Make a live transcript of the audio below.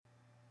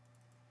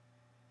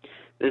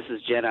This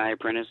is Jedi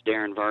Apprentice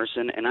Darren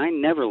Varson, and I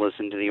never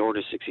listen to the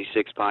Order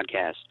 66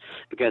 podcast,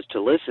 because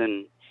to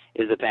listen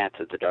is the path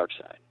to the dark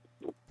side.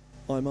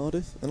 I'm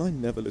Ardith, and I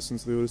never listen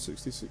to the Order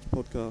 66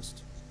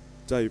 podcast.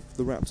 Dave,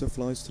 the Raptor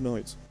flies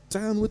tonight.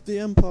 Down with the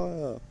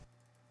Empire!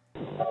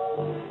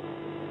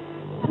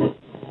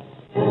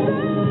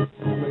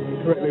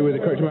 Correctly with the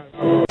correct amount.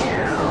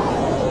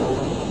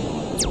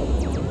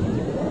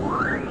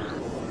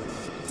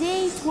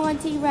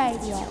 D20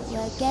 Radio,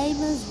 where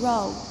gamers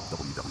roll.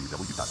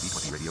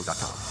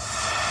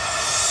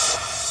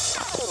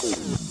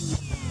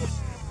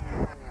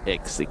 www.d20radio.com.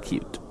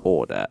 Execute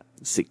Order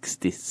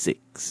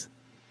 66.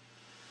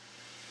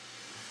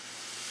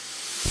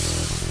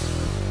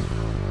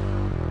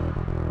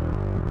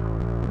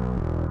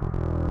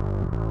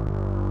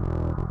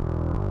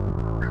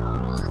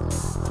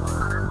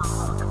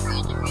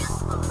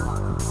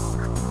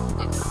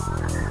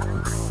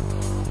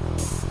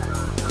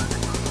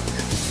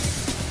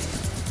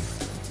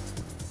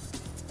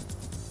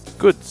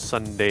 Good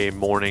Sunday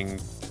morning,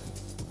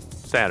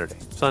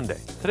 Sunday.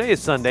 Today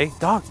is Sunday.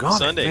 Doggone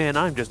Sunday. it, man,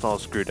 I'm just all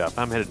screwed up.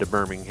 I'm headed to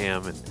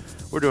Birmingham, and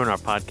we're doing our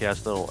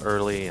podcast a little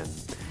early. And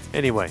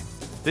anyway,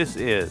 this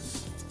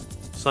is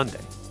Sunday,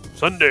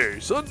 June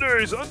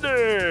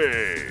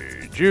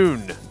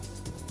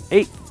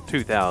 8th,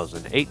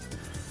 2008.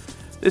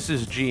 This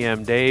is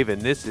GM Dave,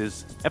 and this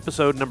is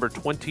episode number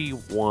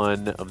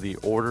 21 of the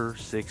Order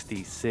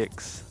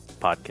 66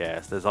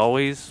 podcast. As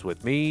always,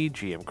 with me,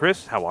 GM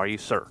Chris. How are you,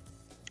 sir?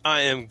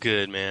 I am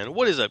good, man.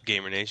 What is up,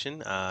 Gamer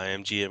Nation? I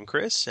am GM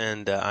Chris,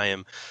 and I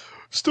am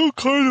still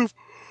kind of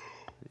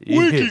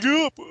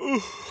waking up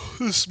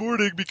this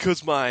morning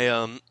because my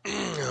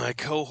my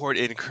cohort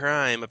in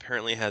crime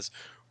apparently has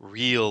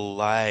real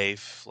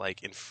life,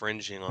 like,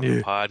 infringing on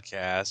the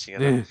podcast.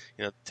 You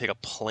gotta, take a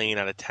plane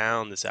out of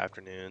town this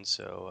afternoon.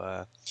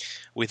 So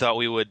we thought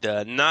we would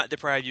not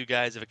deprive you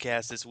guys of a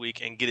cast this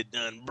week and get it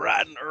done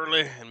bright and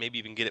early, and maybe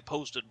even get it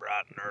posted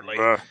bright and early.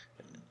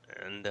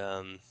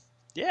 And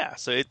yeah,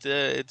 so it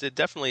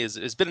definitely is.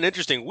 It's been an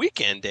interesting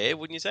weekend, Dave,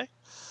 wouldn't you say?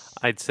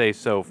 I'd say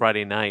so.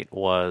 Friday night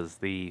was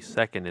the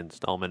second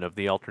installment of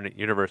the Alternate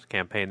Universe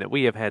campaign that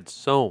we have had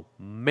so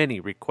many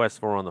requests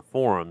for on the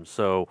forum.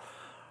 So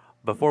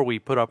before we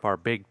put up our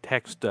big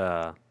text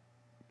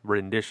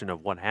rendition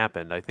of what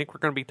happened, I think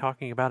we're going to be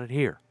talking about it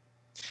here.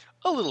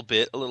 A little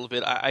bit.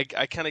 I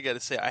kind of got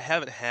to say, I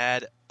haven't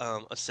had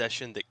a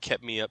session that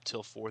kept me up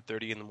till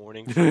 4:30 in the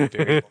morning for a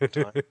very long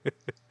time.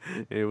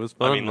 It was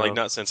fun. I mean, like,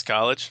 not since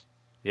college.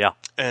 Yeah.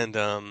 And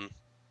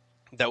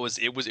it was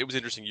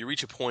interesting. You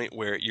reach a point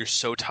where you're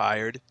so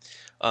tired,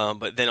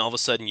 but then all of a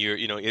sudden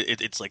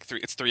it's like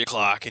 3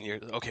 o'clock, and you're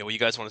okay. Well, you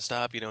guys want to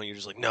stop? And you're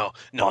just like, no,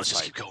 let's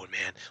just keep going,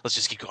 man. Let's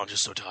just keep going. I'm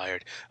just so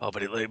tired. Oh,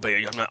 but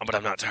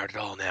I'm not tired at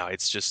all now.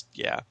 It's just,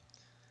 yeah.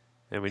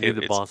 And we knew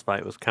the boss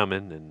fight was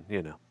coming, and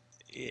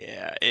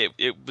Yeah,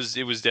 it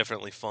was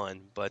definitely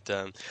fun, but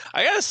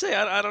I gotta say,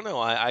 I don't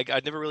know. I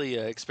never really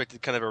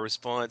expected kind of a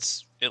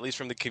response, at least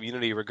from the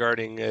community,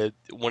 regarding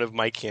one of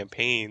my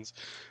campaigns,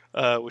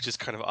 which is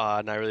kind of odd,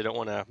 and I really don't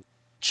want to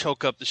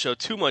choke up the show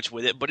too much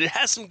with it, but it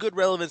has some good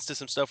relevance to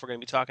some stuff we're going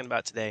to be talking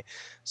about today,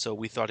 so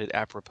we thought it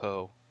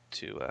apropos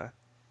to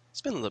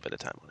spend a little bit of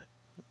time on it.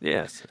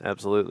 Yes,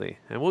 absolutely.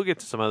 And we'll get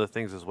to some other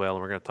things as well,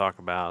 and we're going to talk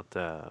about...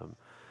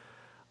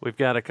 We've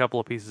got a couple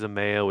of pieces of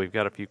mail. We've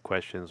got a few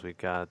questions. We've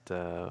got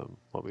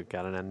we've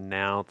got an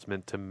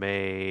announcement to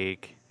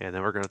make, and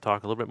then we're going to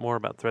talk a little bit more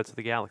about Threats of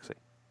the Galaxy.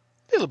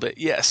 A little bit,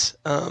 yes.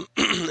 And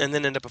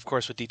then end up, of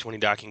course, with D20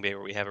 Docking Bay,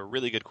 where we have a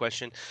really good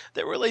question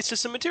that relates to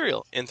some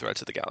material in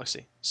Threats of the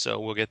Galaxy. So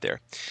we'll get there.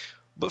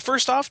 But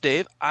first off,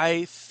 Dave,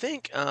 I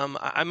think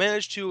I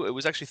managed to, it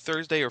was actually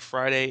Thursday or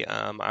Friday,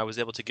 I was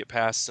able to get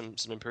past some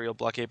Imperial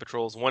Blockade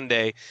patrols one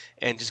day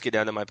and just get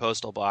down to my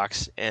postal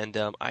box, and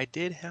I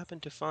did happen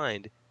to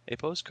find a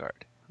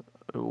postcard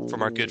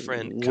from our good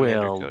friend,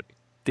 Commander Cody.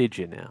 Did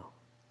you now?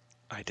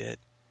 I did.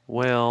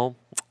 Well,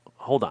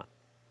 hold on.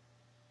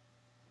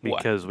 What?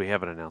 Because we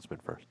have an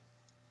announcement first.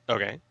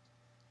 Okay.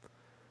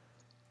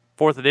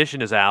 4th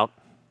edition is out.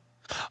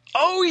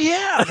 Oh,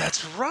 yeah,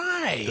 that's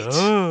right.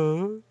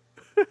 Duh.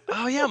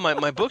 Oh, yeah,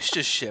 my book's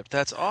just shipped.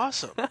 That's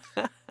awesome.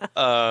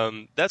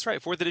 That's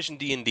right. 4th edition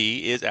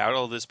D&D is out.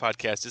 Although this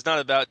podcast is not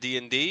about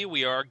D&D.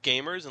 We are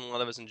gamers, and a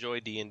lot of us enjoy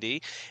D&D.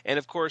 And,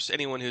 of course,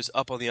 anyone who's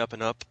up on the up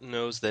and up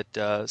knows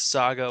that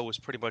Saga was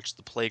pretty much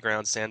the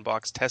playground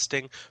sandbox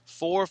testing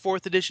for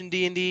 4th edition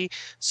D&D.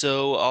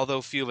 So,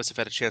 although few of us have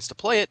had a chance to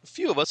play it,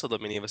 few of us, although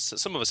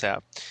some of us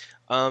have.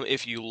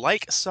 If you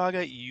like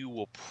Saga, you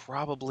will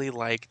probably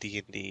like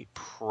D&D.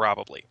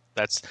 Probably.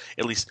 That's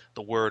at least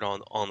the word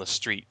on the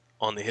street.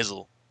 On the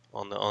hizzle,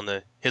 on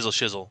the hizzle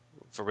shizzle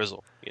for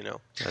Rizzle,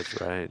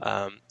 That's right.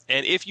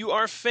 And if you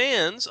are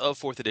fans of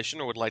 4th edition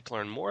or would like to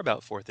learn more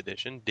about 4th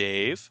edition,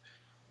 Dave,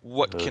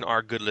 what can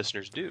our good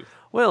listeners do?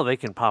 Well, they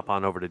can pop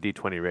on over to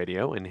D20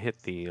 Radio and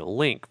hit the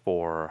link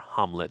for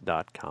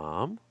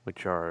Hamlet.com,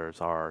 which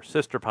is our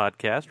sister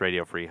podcast,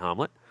 Radio Free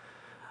Hamlet.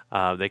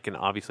 They can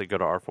obviously go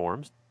to our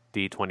forums,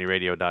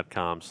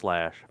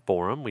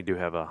 d20radio.com/forum. We do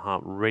have a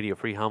Radio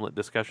Free Hamlet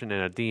discussion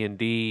and a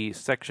D&D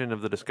section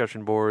of the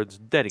discussion boards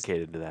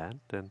dedicated to that.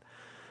 And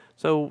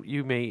so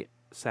you may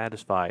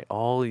satisfy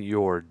all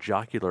your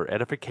jocular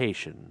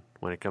edification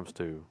when it comes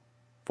to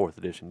 4th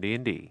edition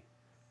D&D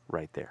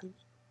right there.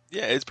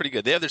 Yeah, it's pretty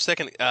good. They have their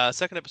second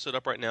episode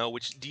up right now,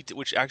 which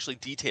actually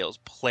details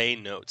play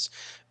notes,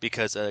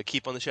 because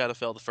Keep on the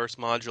Shadowfell, the first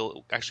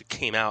module, actually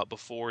came out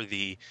before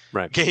the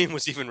game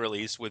was even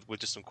released, with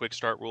just some quick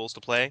start rules to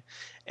play,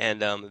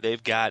 and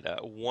they've got a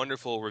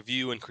wonderful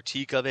review and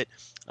critique of it.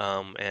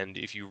 And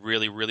if you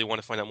really, really want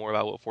to find out more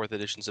about what 4th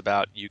edition's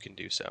about, you can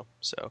do so.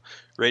 So,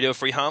 Radio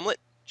Free Hamlet,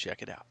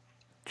 check it out.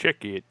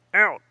 Check it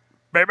out,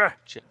 baby.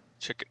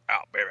 Check it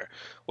out, baby.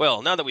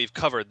 Well, now that we've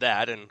covered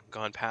that and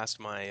gone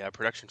past my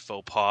production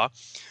faux pas,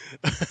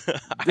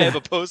 I have a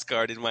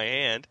postcard in my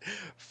hand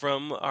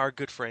from our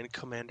good friend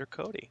Commander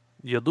Cody.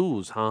 You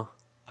lose, huh?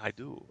 I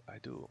do.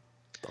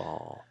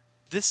 Oh.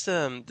 This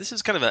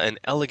is kind of an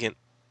elegant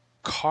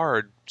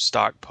card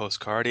stock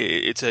postcard.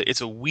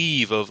 It's a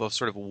weave of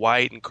sort of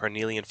white and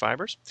carnelian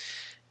fibers,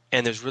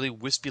 and there's really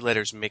wispy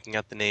letters making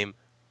out the name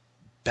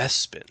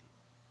Bespin,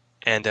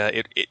 and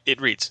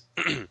it reads.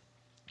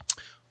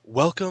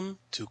 Welcome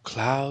to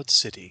Cloud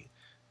City,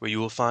 where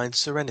you will find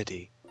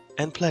serenity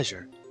and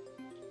pleasure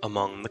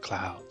among the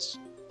clouds.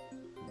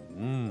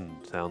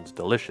 Sounds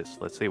delicious.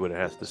 Let's see what it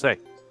has to say.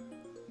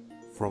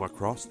 From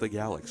across the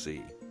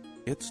galaxy,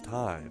 it's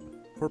time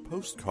for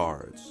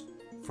postcards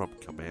from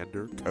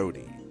Commander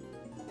Cody.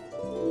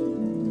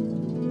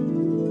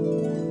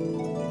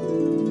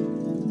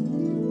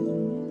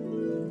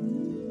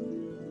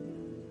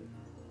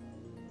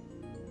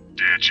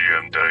 Dear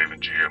GM Dave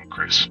and GM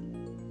Chris,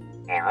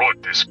 I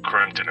write this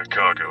cramped in a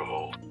cargo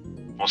hold.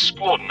 My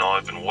squad and I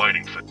have been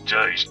waiting for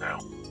days now.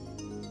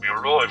 We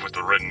arrived with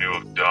the retinue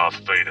of Darth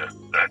Vader,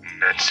 that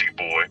Nancy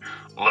boy,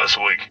 last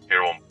week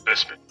here on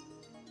Bespin.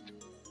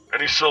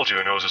 Any soldier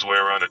who knows his way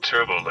around a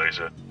turbo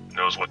laser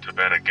knows what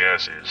Tabana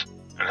gas is,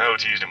 and how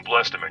it's used in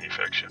blaster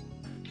manufacture.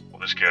 Well,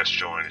 this gas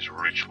giant is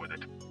rich with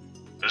it.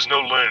 There's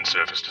no land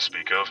surface to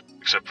speak of,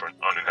 except for an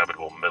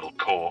uninhabitable metal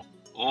core,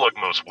 like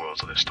most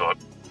worlds of this type.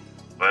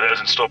 That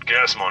hasn't stopped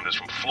gas miners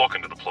from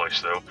flocking to the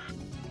place, though,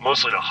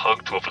 mostly to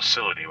hug to a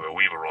facility where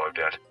we've arrived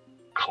at,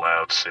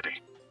 Cloud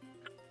City.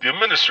 The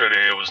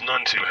administrator here was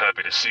none too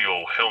happy to see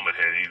old Helmet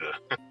Head either,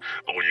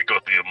 but when you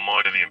got the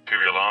might of the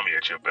Imperial Army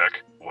at your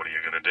back, what are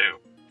you gonna do?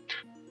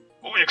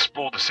 Well, we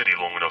explored the city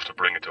long enough to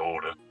bring it to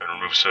order and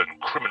remove certain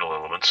criminal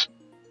elements.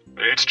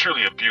 It's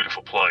truly a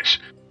beautiful place,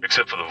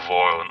 except for the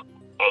vile and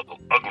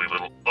ugly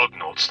little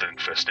Ugnaughts that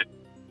infest it.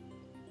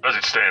 As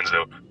it stands,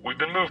 though, we've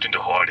been moved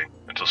into hiding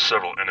until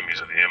several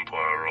enemies of the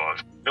Empire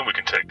arrive, then we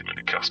can take them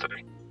into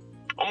custody.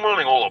 I'm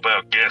learning all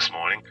about gas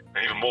mining,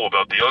 and even more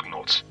about the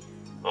Ugnaughts.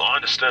 Well, I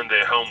understand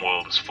their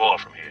homeworld is far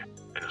from here,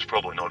 and there's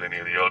probably not any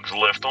of the Uggs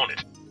left on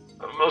it.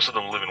 Most of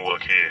them live and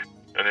work here,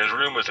 and there's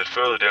rumors that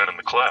further down in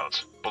the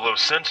clouds, below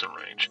sensor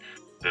range,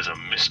 there's a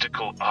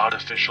mystical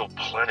artificial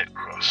planet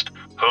crust,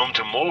 home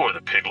to more of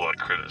the pig-like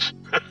critters.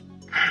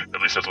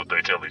 At least that's what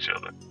they tell each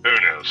other. Who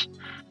knows?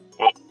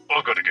 Well,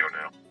 I've got to go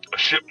now. A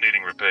ship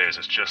needing repairs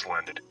has just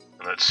landed,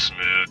 and that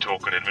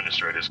smooth-talking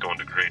administrator's going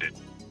to greet it.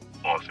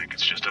 I think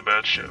it's just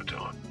about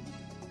showtime.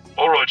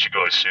 Alright, you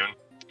guys soon.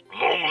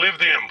 Long live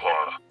the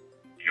Empire.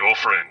 Your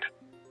friend,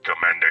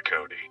 Commander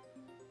Cody.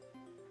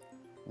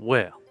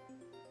 Well,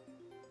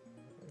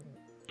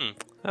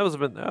 that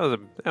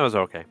was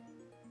okay.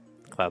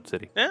 Cloud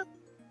City. Yeah.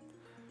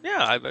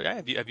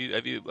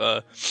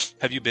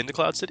 Have you been to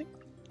Cloud City?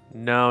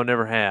 No,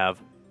 never have.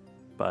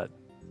 But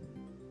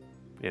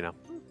you know.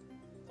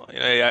 Well,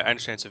 I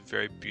understand it's a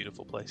very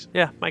beautiful place.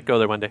 Yeah, might go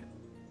there one day.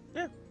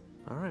 Yeah.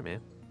 All right,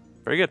 man.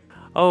 Very good.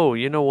 Oh,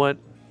 you know what?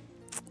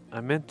 I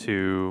meant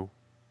to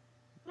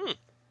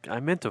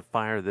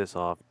fire this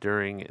off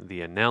during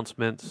the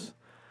announcements,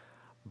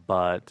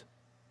 but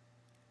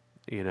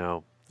you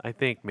know, I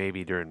think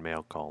maybe during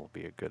mail call would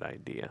be a good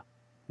idea.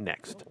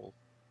 Next.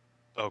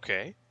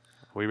 Okay.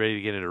 Are we ready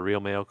to get into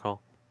real mail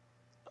call?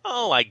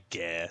 Oh, I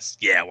guess.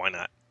 Yeah, why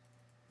not?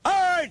 All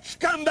right,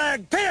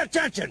 scumbag, pay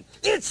attention.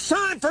 It's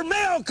time for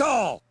mail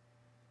call.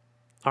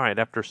 All right,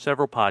 after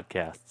several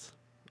podcasts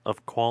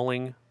of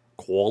calling?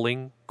 What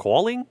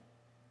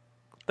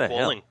the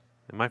hell?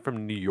 Am I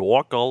from New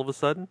York all of a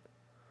sudden?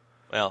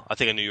 Well, I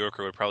think a New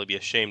Yorker would probably be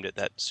ashamed at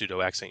that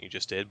pseudo accent you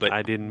just did, but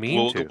I didn't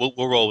mean to.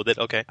 We'll roll with it,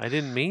 okay? I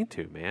didn't mean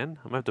to, man.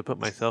 I'm going to have to put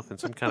myself in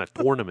some kind of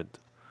tournament.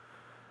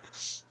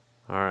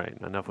 All right,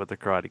 enough with the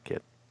Karate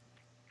Kid.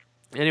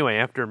 Anyway,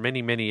 after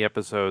many, many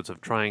episodes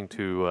of trying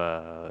to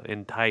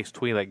entice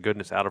Twi'lek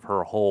goodness out of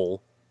her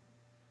hole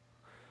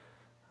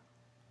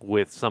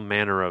with some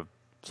manner of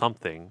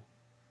something,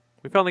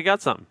 we finally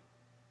got something.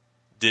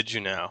 Did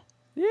you now?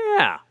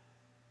 Yeah.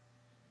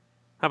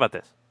 How about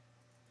this?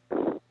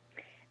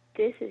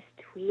 This is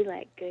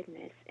Twi'lek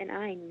goodness, and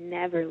I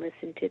never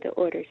listen to the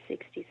Order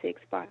 66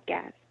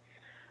 podcast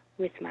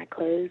with my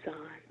clothes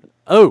on.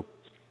 Oh.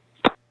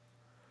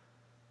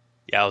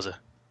 Yowza.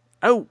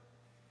 Oh.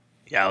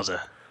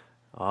 Yowza.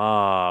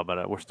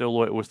 But we're still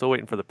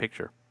waiting for the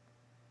picture.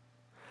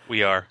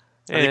 We are.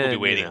 I think we'll be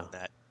waiting on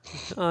that.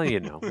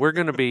 We're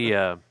gonna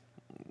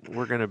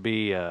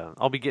be.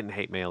 I'll be getting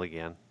hate mail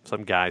again.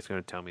 Some guy's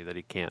gonna tell me that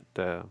he can't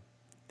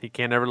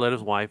ever let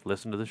his wife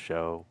listen to the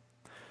show,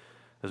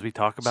 as we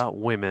talk about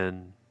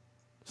women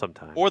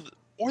sometimes.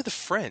 Or the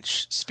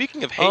French.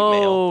 Speaking of hate mail.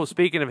 Oh,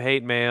 speaking of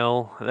hate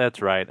mail,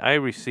 that's right. I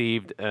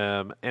received,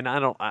 and I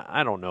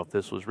don't know if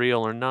this was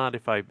real or not.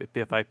 If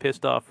I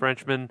pissed off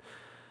Frenchmen,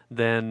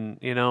 then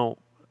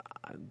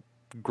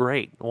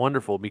great,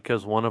 wonderful,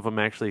 because one of them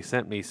actually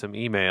sent me some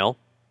email,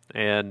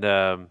 and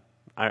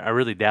I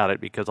really doubt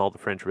it because all the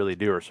French really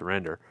do are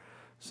surrender.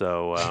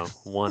 So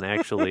one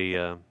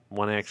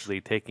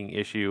actually taking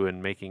issue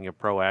and making a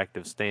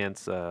proactive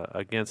stance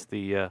against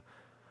the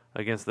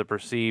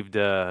perceived.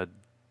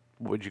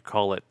 Would you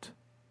call it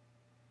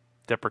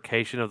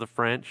deprecation of the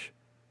French?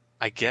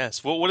 I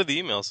guess. What did the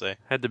email say?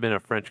 Had to have been a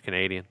French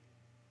Canadian.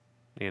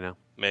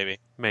 Maybe.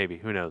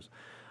 Who knows?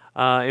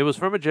 It was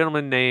from a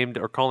gentleman named,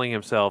 or calling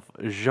himself,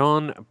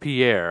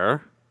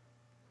 Jean-Pierre.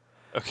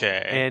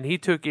 Okay. And he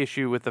took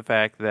issue with the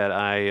fact that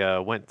I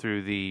went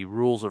through the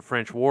rules of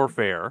French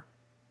warfare.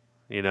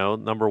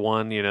 Number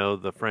one,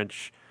 the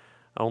French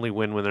only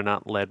win when they're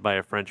not led by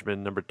a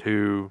Frenchman. Number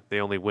two, they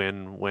only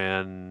win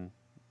when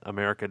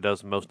America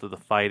does most of the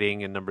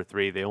fighting, and number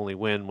three, they only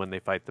win when they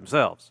fight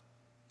themselves.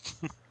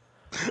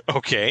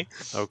 Okay.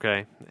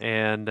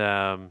 And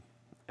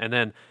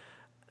then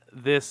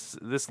this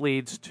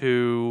leads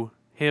to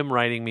him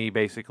writing me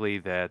basically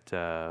that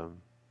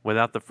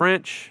without the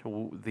French,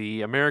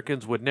 the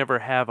Americans would never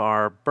have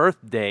our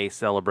birthday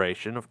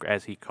celebration,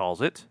 as he calls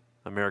it,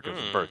 America's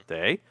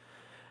birthday,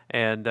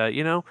 and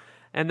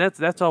and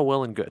that's all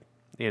well and good.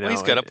 Well,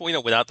 he's got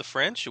a without the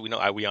French,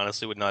 we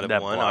honestly would not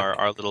have won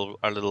our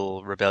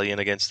little rebellion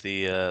against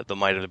the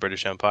might of the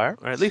British Empire.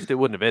 Or at least it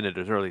wouldn't have ended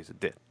as early as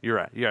it did. You're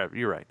right.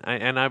 You're right.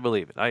 And I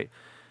believe it.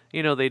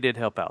 They did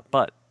help out,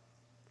 but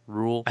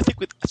rule. I think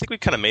we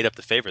kind of made up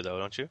the favor, though,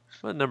 don't you?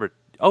 Well,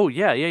 Oh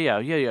yeah.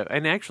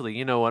 And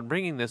actually,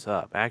 bringing this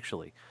up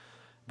actually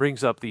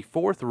brings up the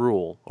fourth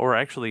rule, or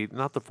actually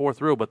not the fourth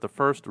rule, but the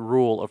first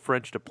rule of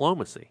French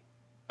diplomacy.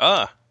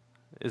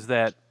 Is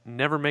that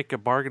never make a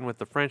bargain with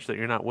the French that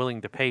you're not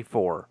willing to pay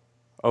for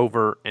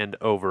over and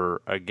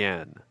over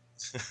again.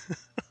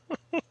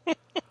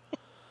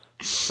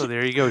 So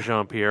there you go,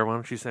 Jean-Pierre. Why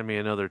don't you send me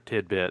another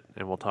tidbit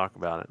and we'll talk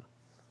about it.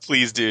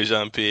 Please do,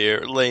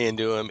 Jean-Pierre. Lay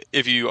into him.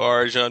 If you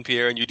are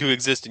Jean-Pierre and you do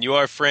exist and you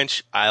are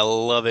French, I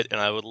love it,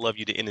 and I would love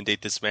you to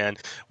inundate this man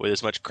with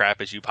as much crap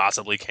as you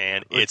possibly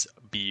can. It's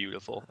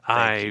beautiful.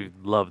 I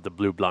love the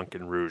blue, blanc,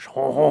 and rouge.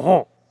 Ho, ho,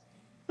 ho.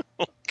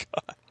 Oh,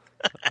 God.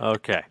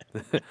 Okay.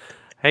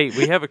 Hey,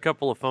 we have a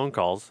couple of phone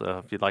calls,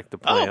 if you'd like to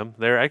play them.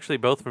 They're actually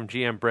both from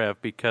GM Brev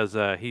because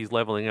he's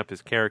leveling up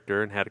his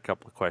character and had a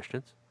couple of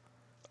questions.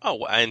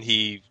 Oh, and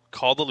he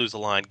called the loser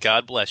line.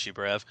 God bless you,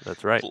 Brev.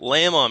 That's right.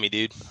 Lay him on me,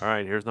 dude. All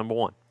right, here's number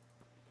one.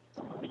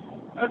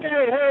 Okay,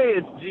 hey,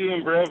 it's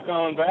GM Brev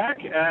calling back.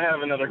 I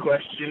have another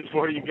question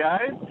for you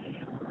guys.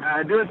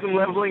 Doing some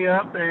leveling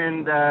up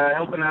and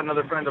helping out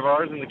another friend of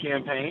ours in the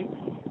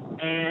campaign.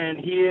 And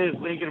he is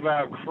thinking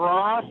about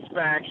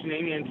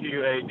cross-factioning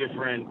into a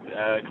different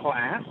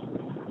class,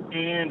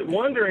 and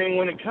wondering,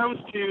 when it comes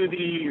to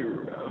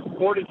the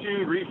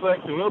fortitude,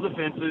 reflex, and will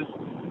defenses,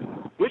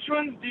 which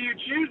ones do you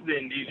choose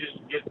then? Do you just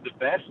get the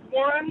best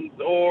ones,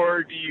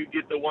 or do you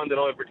get the one that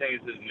only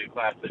pertains to the new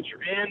class that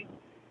you're in,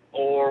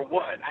 or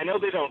what? I know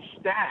they don't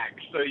stack,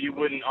 so you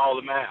wouldn't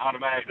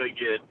automatically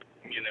get,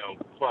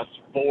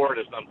 +4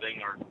 to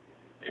something, or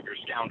if you're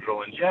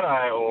Scoundrel and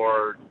Jedi,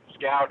 or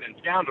Scout and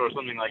Scoundrel, or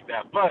something like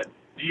that. But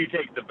do you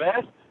take the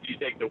best? Do you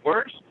take the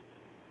worst?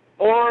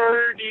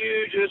 Or do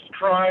you just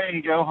cry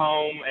and go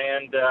home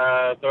and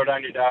throw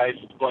down your dice,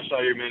 flush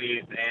all your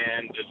minis,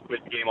 and just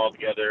quit the game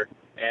altogether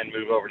and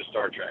move over to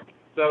Star Trek?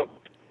 So,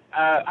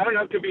 I don't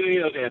know. It could be any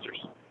of those answers.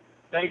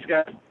 Thanks,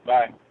 guys.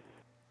 Bye.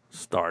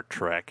 Star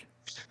Trek.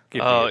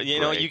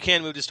 You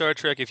can move to Star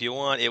Trek if you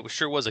want. It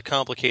sure was a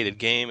complicated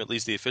game, at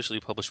least the officially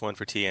published one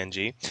for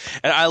TNG.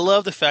 And I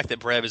love the fact that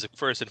Brev is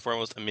first and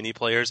foremost a mini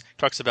player.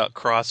 Talks about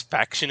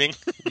cross-factioning.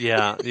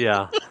 Yeah.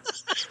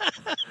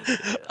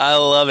 I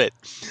love it.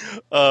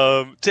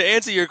 To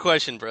answer your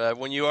question, Brev,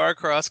 when you are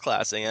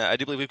cross-classing, I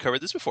do believe we've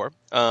covered this before,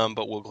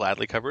 but we'll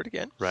gladly cover it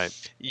again.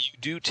 Right. You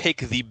do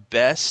take the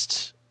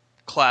best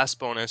class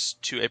bonus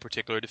to a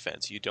particular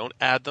defense. You don't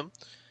add them.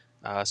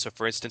 So,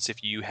 for instance,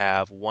 if you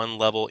have one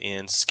level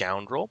in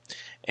Scoundrel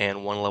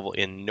and one level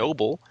in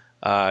Noble,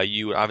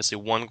 you obviously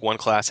one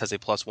class has a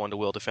 +1 to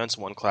will defense,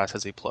 one class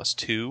has a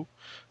 +2.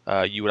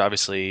 You would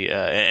obviously,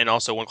 and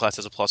also one class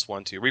has a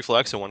 +1 to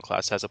reflex, and one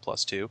class has a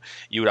 +2.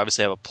 You would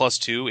obviously have a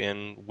 +2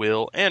 in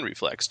will and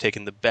reflex,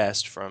 taking the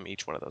best from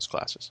each one of those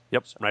classes.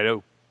 Yep. So,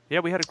 righto.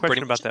 Yeah, we had a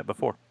question about that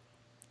before.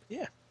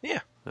 Yeah.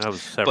 That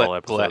was several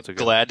episodes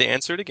ago. Glad to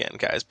answer it again,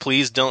 guys.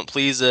 Please don't.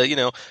 We get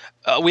a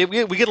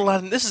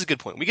lot. This is a good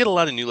point. We get a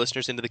lot of new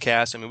listeners into the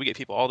cast. I mean, we get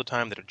people all the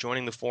time that are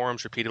joining the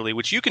forums repeatedly,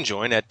 which you can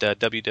join at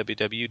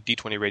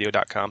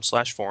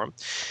www.d20radio.com/forum.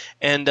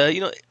 And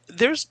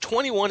there's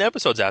 21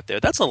 episodes out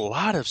there. That's a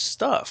lot of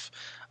stuff.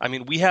 I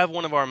mean, we have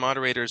one of our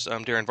moderators,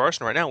 Darren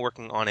Varson, right now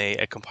working on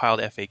a compiled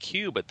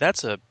FAQ, but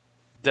that's a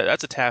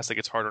task that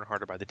gets harder and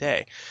harder by the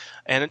day.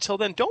 And until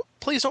then,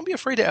 please don't be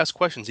afraid to ask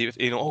questions.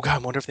 Oh God, I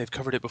wonder if they've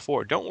covered it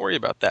before. Don't worry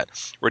about that.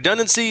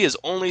 Redundancy is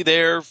only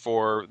there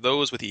for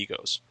those with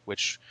egos,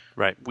 which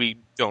we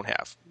don't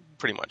have,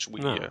 pretty much.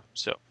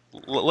 So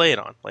lay it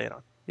on.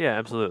 Yeah,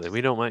 absolutely.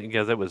 We don't mind,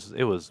 because it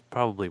was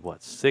probably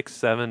 6,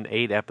 7,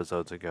 8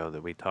 episodes ago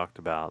that we talked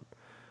about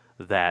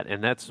that,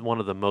 and that's one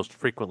of the most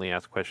frequently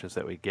asked questions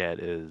that we get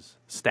is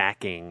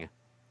stacking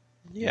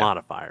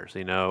modifiers,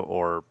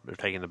 or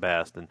taking the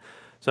best. And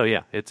so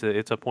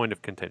it's a point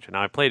of contention.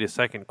 Now, I played his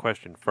second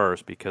question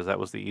first because that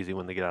was the easy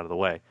one to get out of the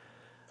way.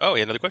 Oh,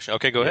 yeah, another question.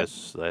 Okay, go ahead.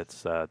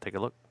 Let's take a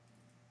look.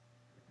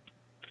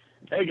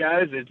 Hey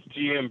guys, it's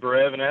GM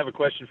Brev, and I have a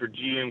question for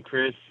GM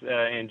Chris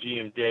and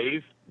GM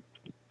Dave.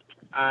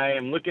 I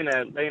am looking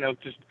at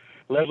just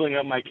leveling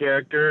up my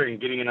character and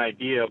getting an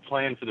idea of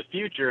plan for the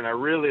future, and I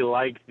really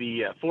like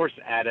the Force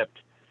Adept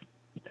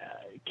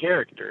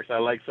characters. I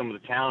like some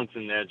of the talents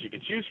in there that you can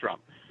choose from.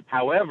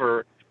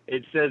 However,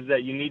 it says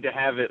that you need to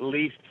have at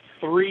least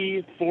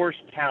 3 Force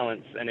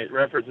talents, and it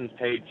references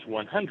page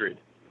 100.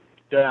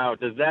 Now,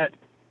 does that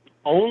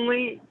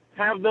only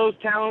have those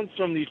talents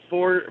from the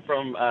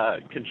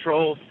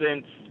Control,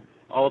 Sense,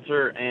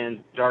 Alter,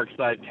 and Dark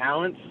Side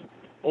talents,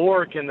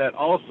 or can that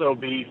also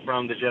be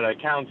from the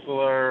Jedi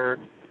Counselor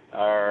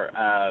or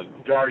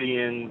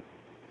Guardian,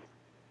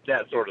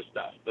 that sort of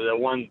stuff? The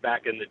ones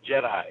back in the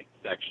Jedi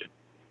section.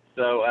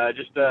 So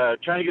just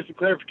trying to get some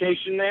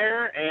clarification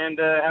there, and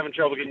having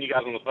trouble getting you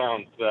guys on the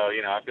phone. So,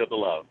 I feel the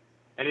love.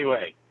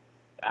 Anyway,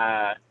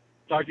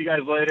 talk to you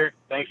guys later.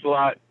 Thanks a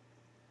lot.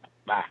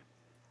 Bye.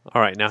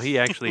 All right. Now, he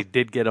actually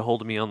did get a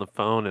hold of me on the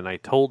phone, and I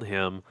told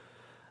him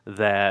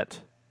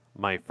that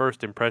my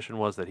first impression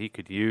was that he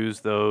could use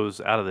those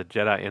out of the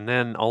Jedi, and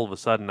then all of a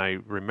sudden I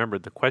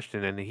remembered the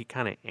question, and he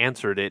kind of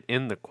answered it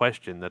in the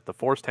question, that the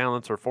Force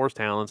talents are Force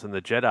talents and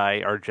the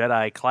Jedi are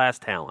Jedi class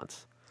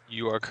talents.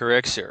 You are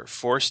correct, sir.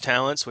 Force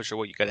talents, which are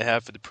what you got to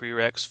have for the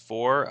prereqs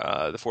for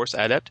the Force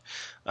Adept,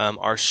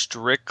 are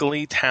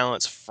strictly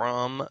talents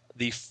from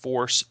the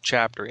Force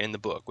chapter in the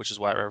book, which is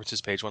why it references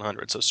page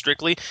 100. So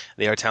strictly,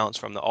 they are talents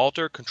from the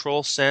Alter,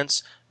 Control,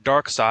 Sense,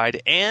 Dark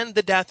Side, and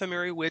the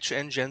Dathomiri Witch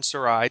and Jyn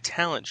Sarai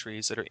talent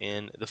trees that are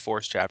in the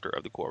Force chapter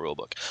of the core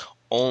rulebook.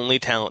 Only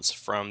talents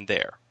from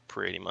there,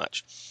 pretty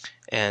much.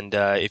 And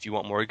if you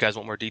guys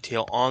want more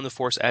detail on the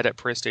Force Adept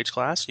Prestige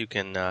class, you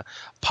can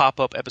pop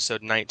up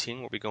episode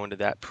 19, where we go into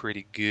that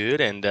pretty good.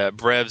 And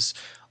Brev's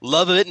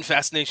love of it and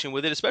fascination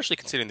with it, especially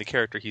considering the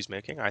character he's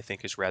making, I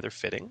think is rather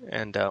fitting.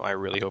 And I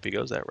really hope he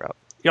goes that route.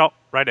 Yup,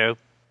 righto.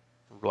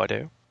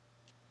 Righto.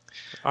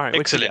 All right,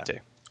 excelente.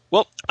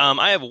 Well,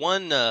 I have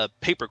one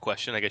paper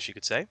question, I guess you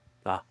could say.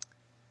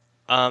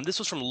 This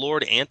was from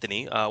Lord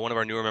Anthony, one of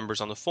our newer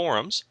members on the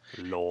forums.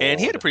 Lord. And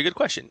he had a pretty good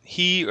question.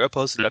 He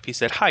posted it up. He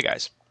said, "Hi,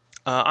 guys.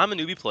 I'm a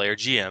newbie player,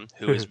 GM,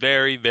 who is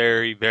very,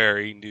 very,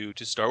 very new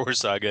to Star Wars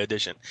Saga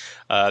Edition,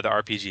 the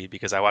RPG,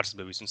 because I watched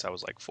the movie since I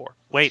was like 4.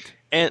 Wait.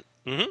 And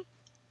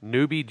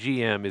Newbie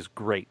GM is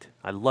great.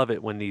 I love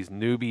it when these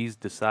newbies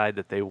decide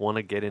that they want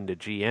to get into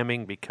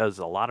GMing, because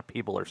a lot of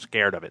people are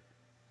scared of it.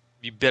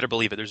 You better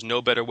believe it. There's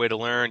no better way to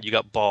learn. You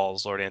got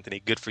balls, Lord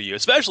Anthony. Good for you.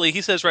 Especially,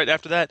 he says right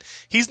after that,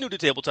 he's new to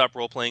tabletop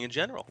role-playing in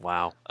general.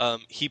 Wow.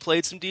 He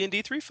played some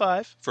D&D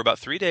 3.5 for about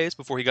 3 days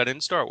before he got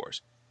into Star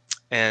Wars.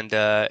 And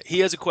he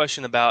has a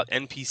question about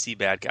NPC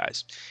bad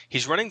guys.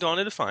 He's running Dawn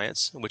of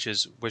Defiance, which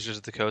is Wizards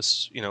of the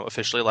Coast's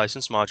officially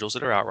licensed modules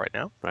that are out right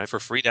now, for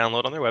free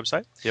download on their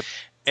website. Yep.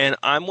 And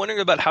I'm wondering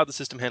about how the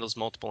system handles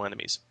multiple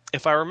enemies.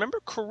 If I remember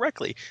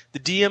correctly, the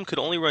DM could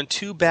only run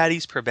 2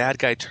 baddies per bad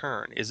guy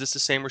turn. Is this the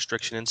same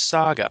restriction in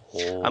Saga?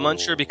 Oh. I'm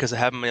unsure because I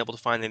haven't been able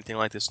to find anything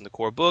like this in the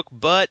core book,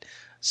 but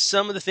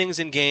some of the things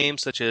in game,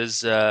 such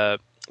as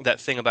that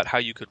thing about how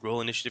you could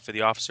roll initiative for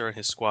the officer and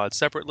his squad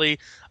separately,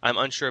 I'm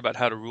unsure about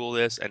how to rule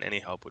this, and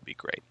any help would be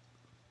great.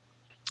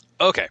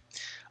 Okay.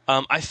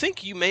 I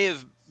think you may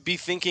have be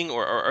thinking,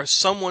 or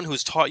someone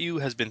who's taught you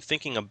has been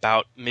thinking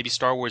about maybe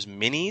Star Wars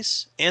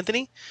minis,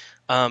 Anthony,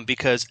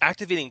 because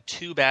activating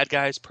 2 bad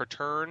guys per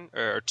turn,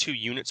 or 2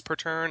 units per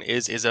turn,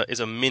 is a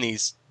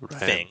minis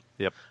thing.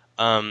 Yep.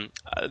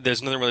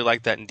 There's nothing really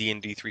like that in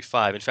D&D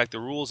 3.5. In fact, the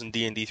rules in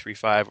D&D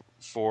 3.5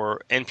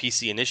 for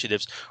NPC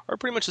initiatives are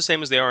pretty much the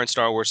same as they are in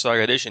Star Wars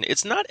Saga Edition.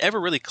 It's not ever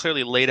really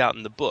clearly laid out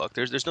in the book.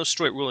 There's no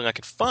straight ruling I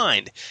could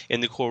find in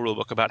the core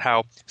rulebook about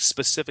how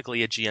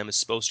specifically a GM is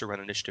supposed to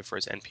run initiative for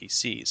his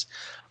NPCs.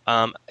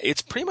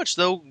 It's pretty much,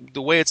 though,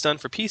 the way it's done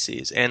for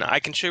PCs, and I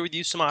can share with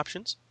you some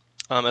options,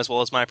 as well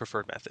as my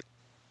preferred method.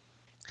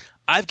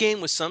 I've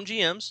gamed with some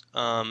GMs,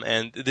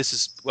 and this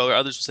is, well,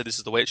 others will say this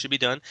is the way it should be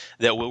done,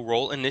 that will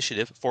roll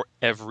initiative for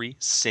every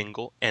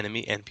single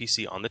enemy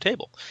NPC on the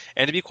table.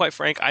 And to be quite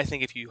frank, I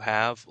think if you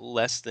have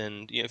less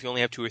than, if you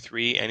only have 2 or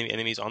 3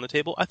 enemies on the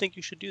table, I think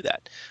you should do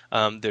that.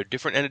 They're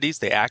different entities,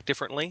 they act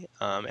differently,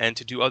 and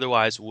to do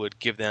otherwise would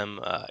give them,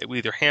 it would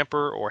either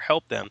hamper or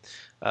help them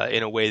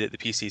in a way that the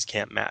PCs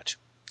can't match.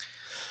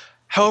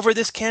 However,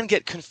 this can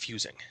get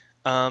confusing.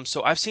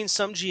 So I've seen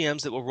some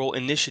GMs that will roll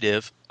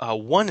initiative,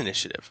 1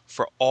 initiative,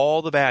 for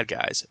all the bad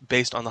guys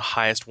based on the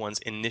highest one's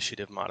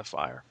initiative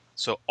modifier.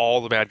 So all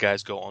the bad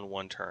guys go on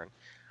 1 turn.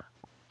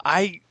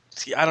 I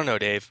don't know,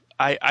 Dave.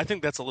 I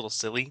think that's a little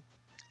silly.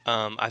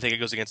 I think it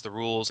goes against the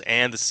rules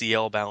and the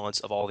CL balance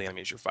of all the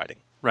enemies you're fighting.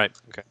 Right.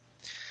 Okay.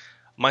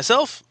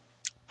 Myself,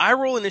 I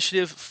roll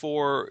initiative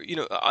for,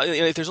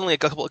 if there's only a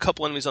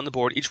couple enemies on the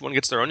board, each one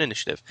gets their own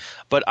initiative.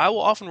 But I will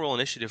often roll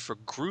initiative for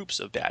groups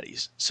of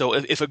baddies. So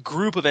if a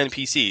group of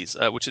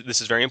NPCs, which this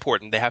is very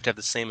important, they have to have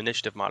the same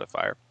initiative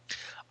modifier,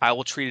 I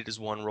will treat it as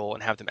 1 roll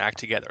and have them act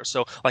together.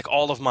 So like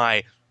all of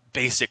my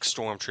basic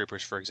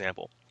stormtroopers, for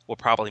example, will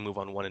probably move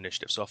on 1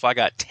 initiative. So if I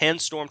got 10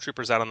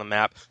 stormtroopers out on the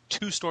map,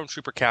 2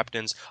 stormtrooper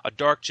captains, a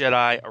dark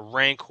Jedi, a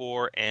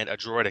Rancor, and a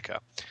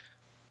Droideka,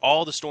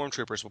 all the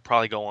stormtroopers will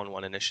probably go on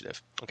 1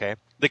 initiative. Okay,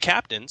 the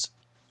captains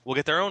will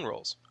get their own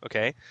rolls.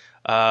 Okay,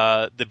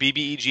 the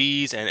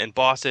BBEGs and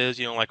bosses,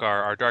 like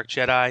our Dark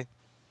Jedi,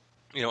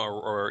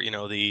 or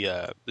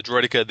the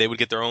Droideka, they would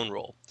get their own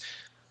roll.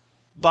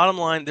 Bottom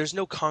line, there's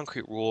no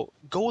concrete rule.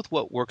 Go with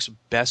what works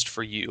best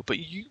for you. But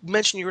you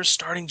mentioned you're a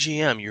starting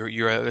GM.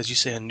 You're as you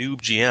say, a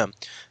noob GM.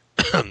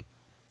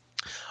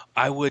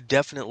 I would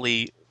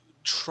definitely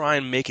try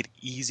and make it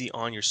easy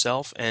on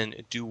yourself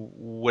and do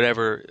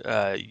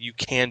whatever you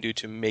can do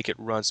to make it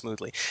run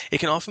smoothly. It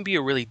can often be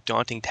a really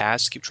daunting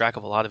task to keep track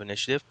of a lot of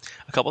initiative.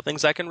 A couple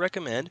things I can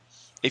recommend.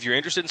 If you're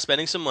interested in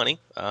spending some money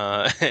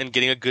and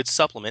getting a good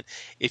supplement,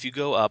 if you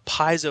go,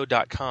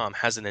 Paizo.com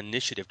has an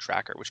initiative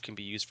tracker which can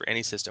be used for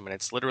any system, and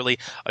it's literally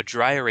a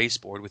dry erase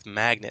board with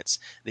magnets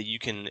that you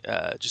can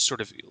just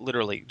sort of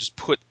literally just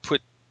put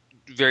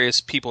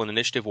various people in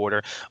initiative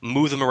order,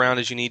 move them around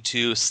as you need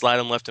to, slide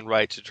them left and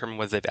right to determine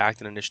whether they've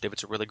acted in initiative.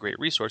 It's a really great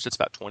resource. It's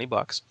about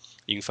 $20.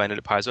 You can find it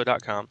at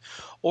Paizo.com.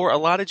 Or a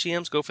lot of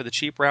GMs go for the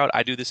cheap route.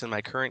 I do this in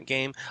my current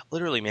game.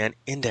 Literally, man,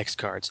 index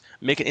cards.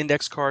 Make an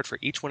index card for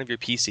each one of your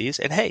PCs,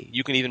 and hey,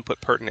 you can even put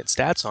pertinent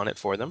stats on it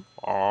for them.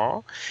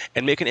 Aww.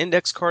 And make an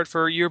index card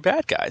for your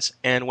bad guys.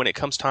 And when it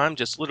comes time,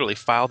 just literally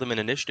file them in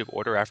initiative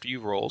order after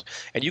you've rolled,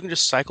 and you can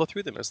just cycle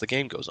through them as the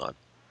game goes on.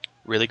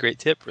 Really great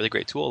tip, really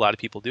great tool. A lot of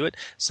people do it.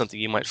 Something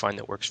you might find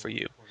that works for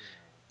you.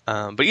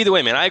 But either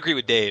way, man, I agree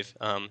with Dave.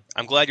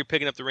 I'm glad you're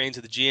picking up the reins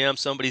of the GM.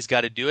 Somebody's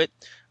got to do it.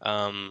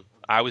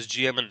 I was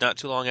GMing not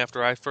too long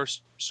after I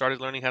first started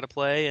learning how to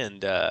play,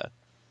 and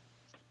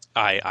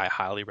I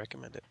highly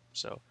recommend it.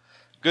 So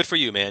good for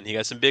you, man. You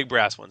got some big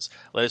brass ones.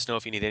 Let us know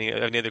if you need any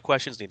other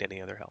questions, need any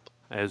other help.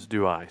 As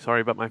do I. Sorry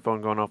about my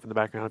phone going off in the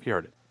background if you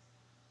heard it.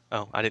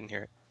 Oh, I didn't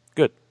hear it.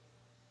 Good.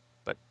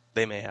 But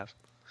they may have.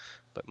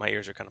 But my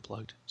ears are kind of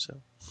plugged, so.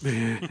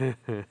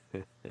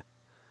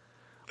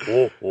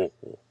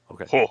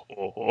 Okay.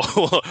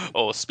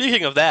 Oh,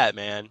 speaking of that,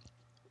 man,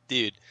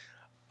 dude,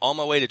 on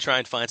my way to try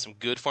and find some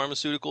good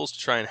pharmaceuticals to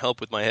try and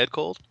help with my head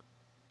cold,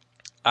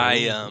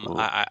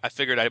 I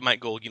figured I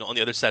might go, on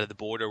the other side of the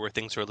border where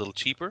things are a little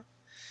cheaper.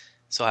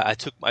 So I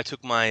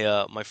took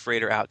my my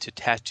freighter out to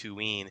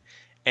Tatooine,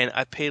 and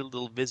I paid a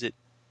little visit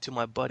to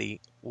my buddy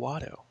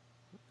Watto.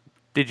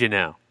 Did you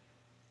now?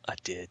 I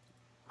did.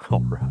 All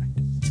right.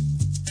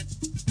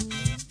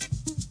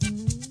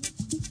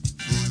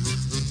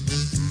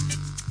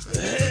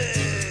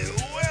 Hey,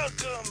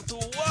 welcome to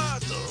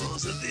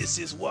Watto's. This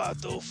is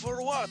Watto for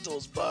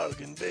Watto's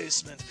Bargain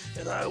Basement,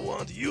 and I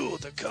want you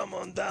to come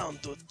on down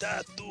to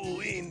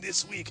Tatooine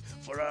this week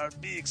for our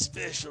big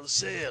special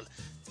sale.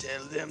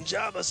 Tell them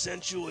Jabba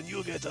sent you and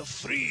you get a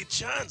free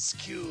chance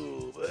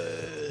cube.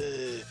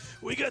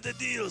 We got the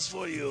deals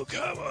for you.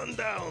 Come on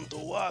down to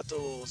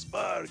Watto's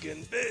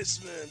Bargain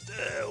Basement.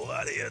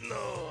 What do you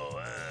know?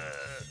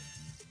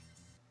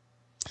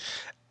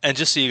 And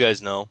just so you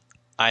guys know,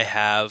 I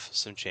have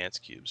some chance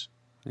cubes.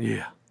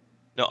 Yeah.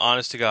 No,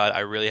 honest to God,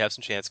 I really have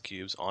some chance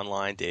cubes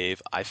online,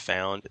 Dave. I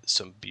found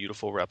some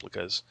beautiful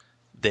replicas.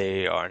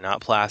 They are not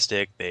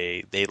plastic.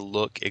 They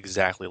look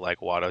exactly like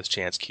Watto's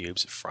chance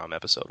cubes from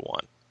episode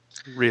 1.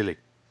 Really?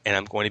 And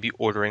I'm going to be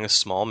ordering a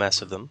small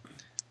mess of them.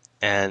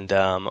 And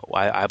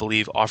I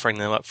believe offering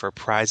them up for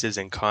prizes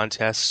and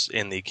contests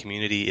in the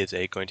community is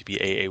going to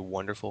be a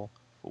wonderful,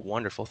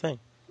 wonderful thing.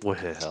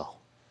 Well,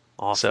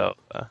 awesome.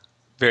 So,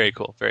 very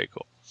cool, very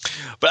cool.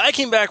 But I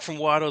came back from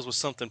Watto's with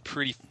something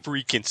pretty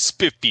freaking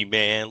spiffy,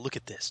 man. Look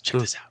at this.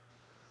 Check this out.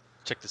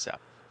 Check this out.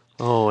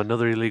 Oh,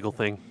 another illegal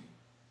thing.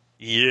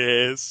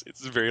 Yes,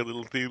 it's a very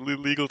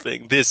illegal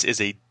thing. This is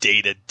a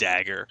data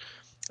dagger.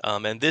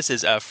 And this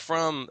is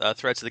from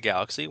Threats of the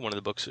Galaxy, one of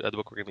the books, the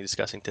book we're going to be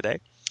discussing today.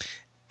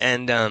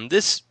 And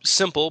this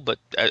simple, but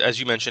as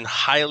you mentioned,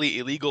 highly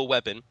illegal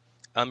weapon,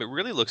 it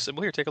really looks,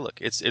 well, here, take a look.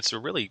 It's a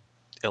really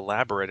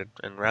elaborate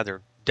and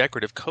rather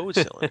decorative code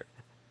cylinder.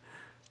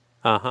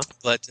 Uh-huh.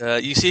 But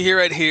you see here,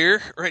 right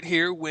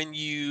here, when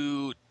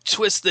you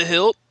twist the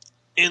hilt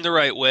in the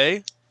right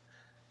way,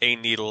 a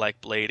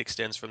needle-like blade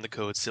extends from the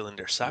code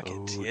cylinder socket.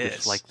 Ooh, Yes.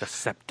 just like the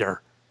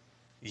scepter.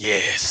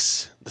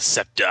 Yes, the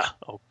scepter.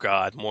 Oh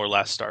God, more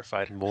Last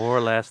Starfighter.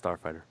 More Last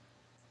Starfighter.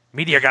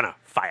 Meteor gunner,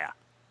 fire.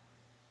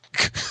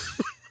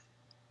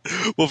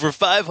 Well, for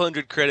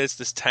 500 credits,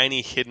 this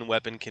tiny hidden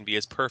weapon can be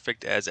as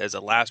perfect as a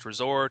last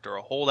resort or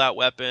a holdout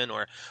weapon,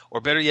 or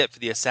better yet, for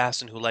the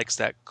assassin who likes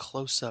that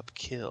close-up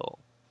kill.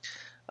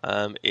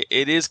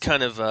 It is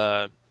kind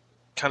of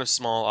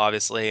small,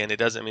 obviously, and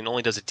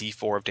only does a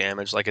D4 of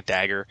damage like a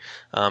dagger,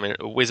 and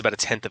it weighs about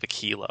 1/10 of a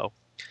kilo.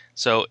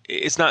 So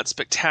it's not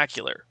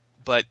spectacular,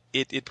 but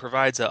it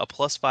provides a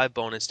 +5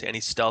 bonus to any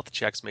stealth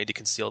checks made to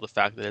conceal the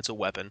fact that it's a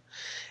weapon.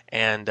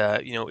 And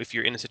if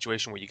you're in a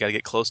situation where you got to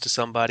get close to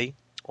somebody,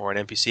 or an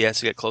NPC has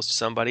to get close to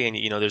somebody,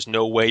 and there's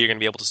no way you're going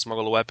to be able to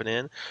smuggle a weapon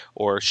in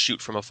or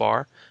shoot from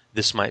afar,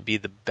 this might be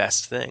the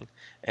best thing.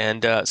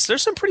 And so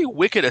there's some pretty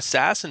wicked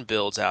assassin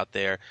builds out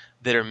there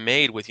that are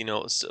made with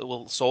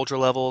soldier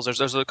levels.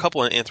 There's a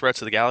couple in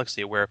Threats of the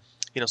Galaxy where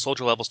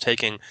soldier levels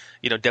taking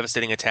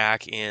devastating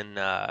attack in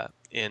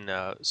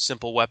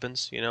simple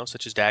weapons,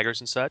 such as daggers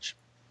and such.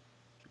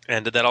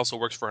 And that also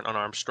works for an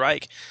unarmed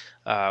strike.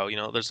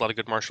 There's a lot of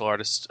good martial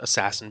artist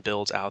assassin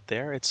builds out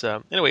there. It's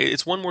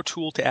it's one more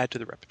tool to add to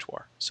the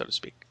repertoire, so to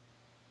speak.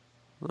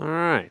 All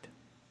right.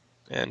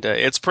 And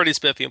it's pretty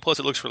spiffy, and plus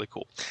it looks really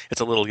cool.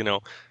 It's a little, you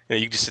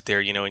can just sit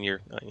there, and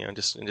you're,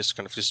 just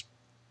kind of just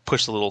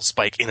push the little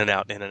spike in and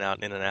out, in and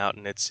out, in and out,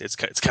 and it's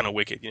kind of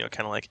wicked,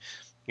 kind of like,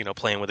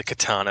 playing with a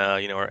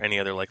katana, or any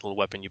other like little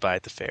weapon you buy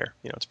at the fair.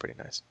 It's pretty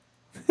nice.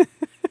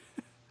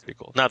 Pretty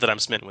cool. Not that I'm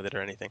smitten with it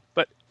or anything,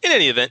 but in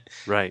any event,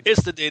 right?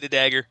 It's the Data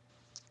Dagger.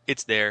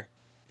 It's there.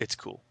 It's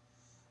cool.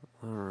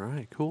 All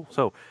right, cool.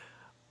 So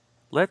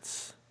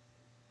let's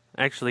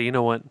actually, you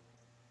know what?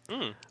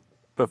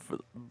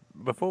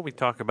 Before we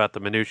talk about the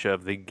minutia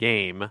of the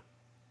game,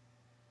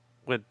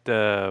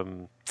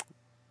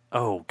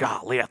 oh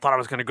golly, I thought I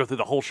was going to go through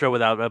the whole show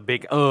without a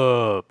big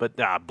but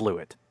I blew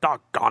it.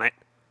 Doggone it!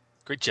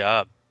 Great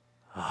job,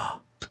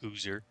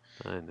 Poozer.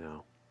 I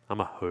know. I'm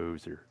a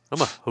hoser.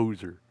 I'm a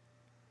hoser.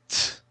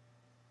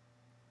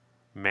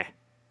 Meh.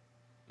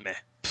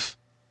 Pff.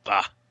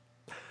 Bah.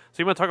 So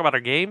you want to talk about our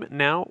game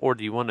now, or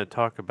do you want to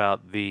talk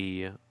about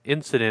the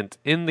incident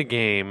in the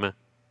game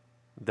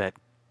that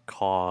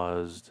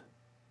caused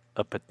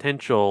a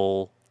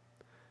potential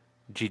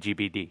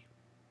GGBD?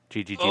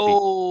 GGGB.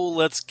 Oh,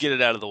 let's get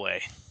it out of the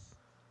way.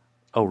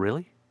 Oh,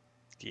 really?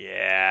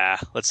 Yeah,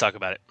 let's talk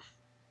about it.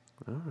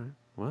 All right.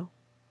 Well,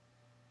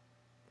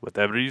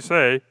 whatever you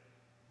say.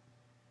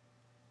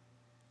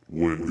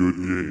 When good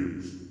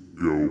games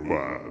go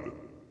bad.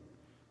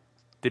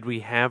 Did we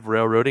have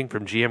railroading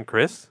from GM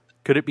Chris?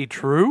 Could it be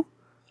true?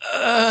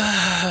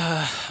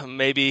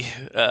 Maybe.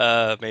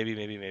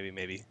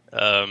 Maybe.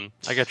 I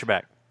got your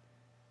back.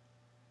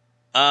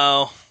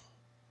 Oh,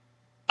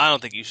 I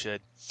don't think you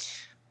should.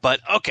 But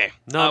okay,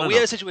 we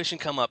had a situation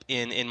come up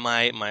in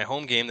my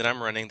home game that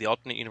I'm running, the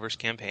Alternate Universe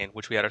campaign,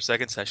 which we had our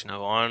second session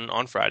of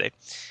on Friday,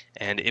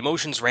 and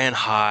emotions ran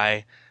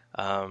high,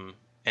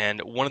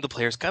 and one of the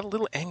players got a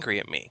little angry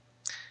at me.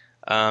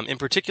 In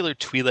particular,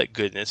 Twi'lek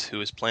Goodness,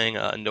 who is playing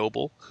a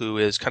noble who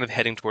is kind of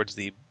heading towards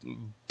the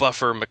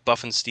Buffer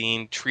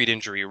McBuffenstein treat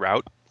injury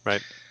route.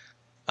 Right.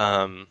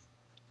 And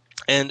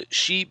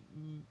she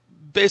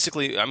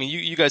basically,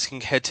 you guys can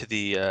head to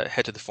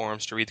the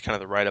forums to read kind of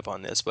the write-up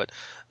on this, but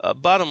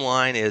bottom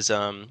line is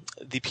the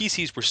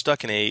PCs were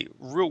stuck in a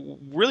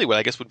really what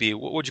I guess would be,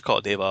 what would you call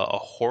it, Dave, a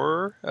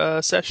horror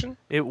session?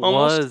 It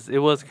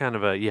was kind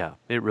of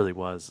it really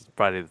was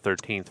Friday the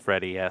 13th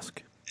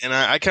Freddy-esque. And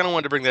I kind of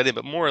wanted to bring that in,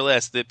 but more or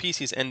less, the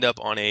PCs end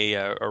up on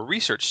a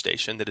research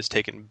station that has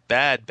taken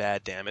bad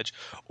damage,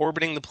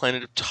 orbiting the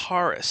planet of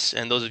Taurus.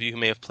 And those of you who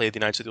may have played the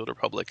Knights of the Old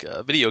Republic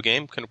video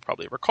game can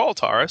probably recall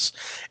Taurus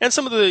and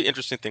some of the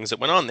interesting things that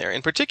went on there.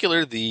 In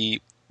particular,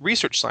 the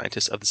research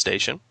scientists of the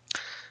station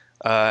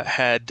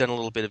had done a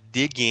little bit of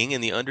digging in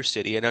the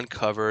Undercity and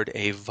uncovered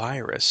a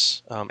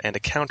virus and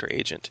a counter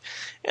agent.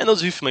 And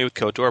those of you familiar with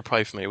KOTOR are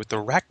probably familiar with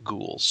the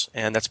Rakghouls,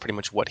 and that's pretty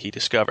much what he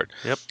discovered.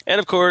 Yep. And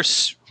of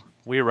course,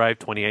 we arrived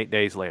 28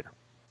 days later.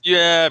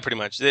 Yeah, pretty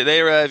much.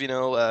 They arrive,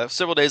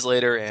 several days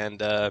later,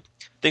 and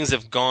things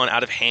have gone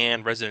out of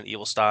hand, Resident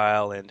Evil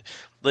style, and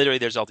literally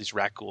there's all these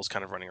Rakghouls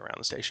kind of running around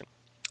the station.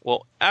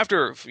 Well,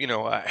 after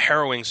a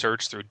harrowing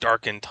search through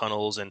darkened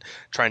tunnels and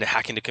trying to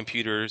hack into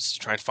computers to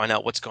try and find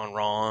out what's gone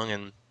wrong,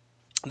 and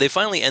they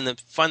finally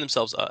find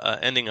themselves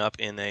ending up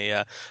in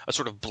a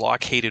sort of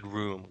blockaded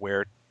room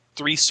where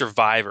 3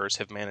 survivors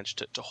have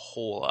managed to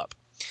hole up.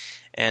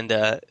 And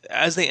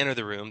as they enter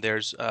the room,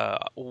 there's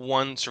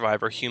one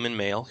survivor, human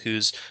male,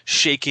 who's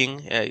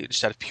shaking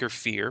just out of pure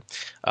fear.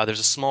 There's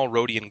a small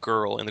Rhodian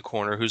girl in the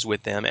corner who's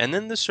with them, and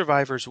then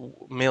the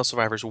male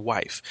survivor's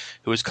wife,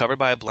 who is covered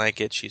by a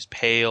blanket. She's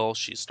pale.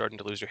 She's starting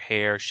to lose her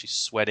hair. She's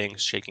sweating,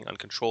 shaking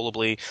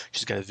uncontrollably.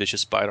 She's got a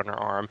vicious bite on her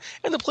arm.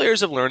 And the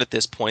players have learned at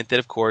this point that,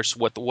 of course,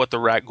 what the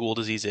rat ghoul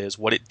disease is,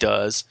 what it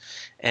does,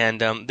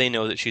 and they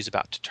know that she's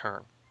about to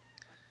turn.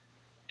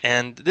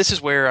 And this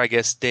is where, I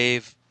guess,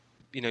 Dave,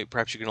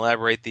 perhaps you can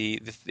elaborate.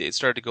 It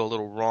started to go a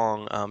little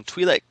wrong.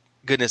 Twi'lek,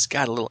 goodness,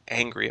 got a little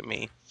angry at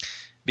me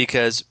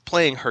because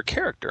playing her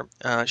character,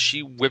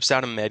 she whips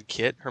out a med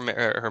kit,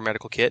 her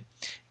medical kit,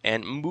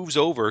 and moves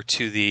over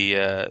to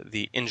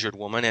the injured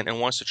woman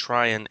and wants to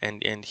try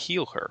and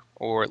heal her,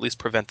 or at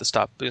least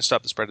stop the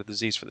spread of the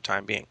disease for the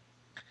time being.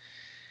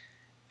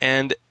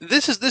 And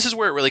this is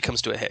where it really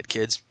comes to a head,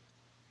 kids.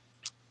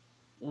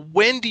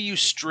 When do you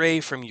stray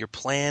from your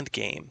planned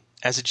game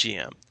as a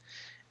GM,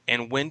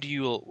 and when do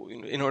you,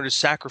 in order to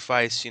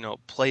sacrifice,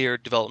 player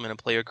development and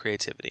player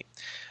creativity?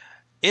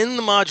 In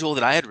the module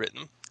that I had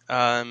written,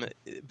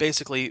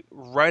 basically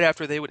right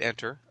after they would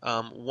enter,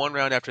 one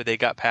round after they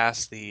got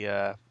past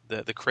the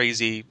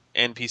crazy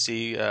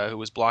NPC who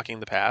was blocking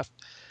the path,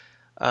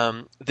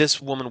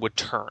 this woman would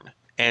turn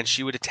and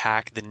she would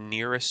attack the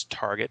nearest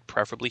target,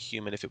 preferably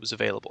human if it was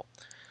available.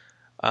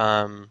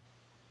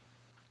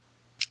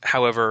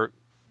 However,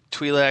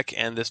 Twi'lek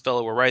and this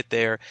fellow were right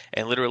there,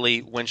 and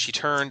literally when she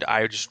turned,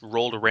 I just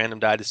rolled a random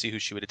die to see who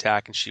she would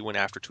attack, and she went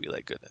after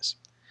Twi'lek, goodness.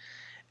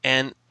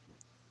 And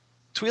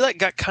Twi'lek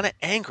got kind of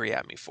angry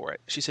at me for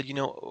it. She said,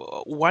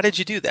 why did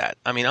you do that?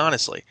 I mean,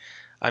 honestly.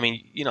 I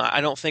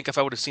don't think if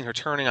I would have seen her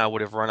turning, I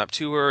would have run up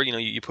to her.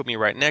 You put me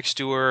right next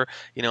to her.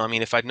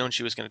 If I'd known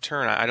she was going to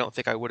turn, I don't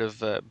think I would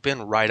have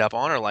been right up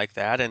on her like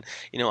that. And,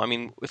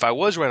 if I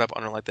was right up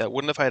on her like that,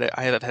 wouldn't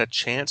I have had a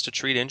chance to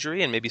treat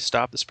injury and maybe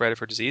stop the spread of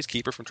her disease,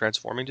 keep her from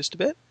transforming just a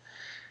bit?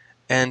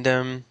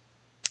 And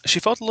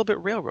she felt a little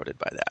bit railroaded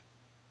by that.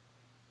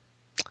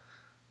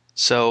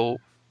 So,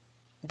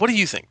 what do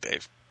you think,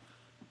 Dave?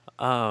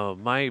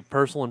 My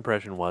personal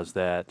impression was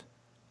that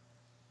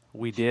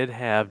we did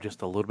have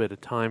just a little bit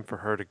of time for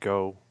her to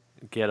go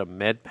get a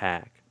med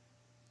pack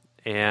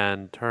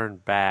and turn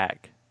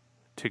back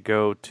to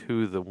go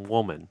to the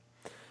woman.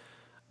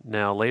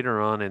 Now, later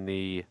on in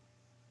the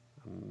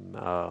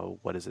Later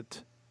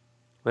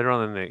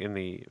on in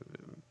the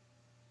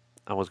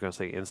I was going to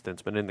say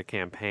instance, but in the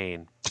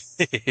campaign,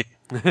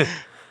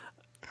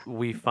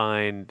 we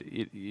find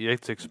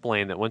it's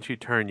explained that once you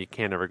turn, you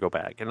can't ever go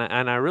back. And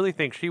I really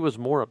think she was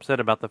more upset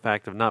about the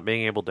fact of not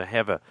being able to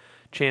have a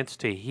chance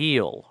to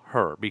heal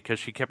her, because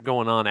she kept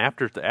going on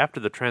after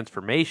the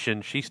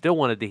transformation. She still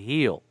wanted to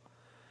heal.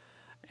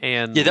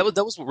 And yeah,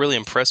 that was what really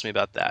impressed me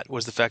about that,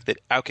 was the fact that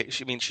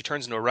she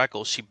turns into a rat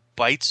ghoul, she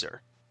bites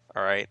her,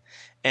 all right,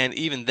 and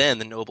even then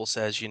the noble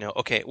says,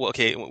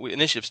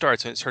 initiative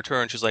starts and it's her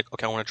turn. She's like,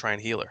 okay, I want to try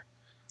and heal her.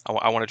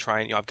 I want to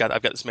try and I've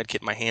got this med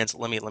kit in my hands.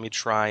 Let me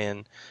try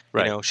and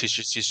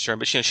she's turned,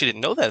 but she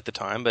didn't know that at the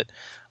time. But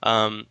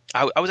I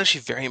was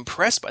actually very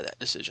impressed by that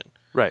decision.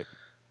 Right.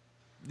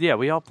 Yeah,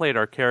 we all played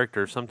our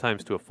character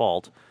sometimes to a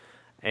fault,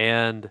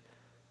 and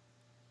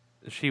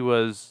she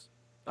was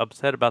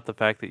upset about the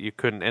fact that you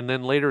couldn't. And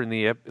then later in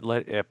the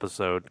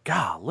episode,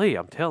 golly,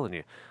 I'm telling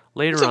you,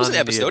 It was an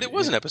episode.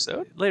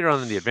 Later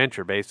on in the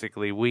adventure,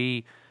 basically,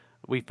 we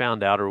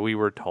found out, or we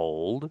were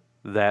told,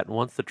 that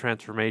once the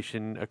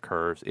transformation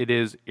occurs, it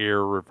is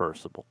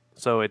irreversible.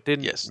 So it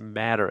didn't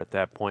matter at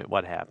that point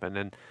what happened.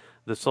 And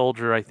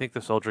I think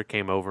the soldier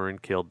came over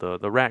and killed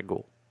the rat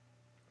ghoul.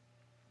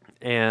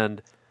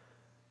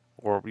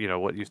 Or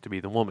what used to be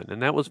the woman.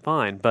 And that was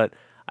fine. But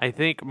I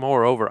think,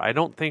 moreover, I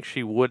don't think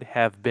she would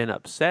have been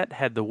upset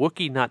had the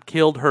Wookiee not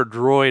killed her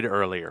droid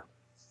earlier.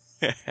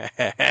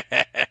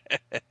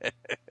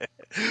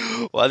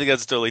 Well, I think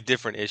that's a totally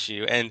different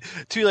issue. And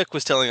Twi'lek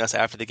was telling us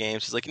after the game,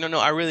 she's like,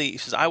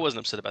 I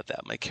wasn't upset about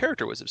that. My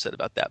character was upset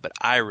about that, but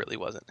I really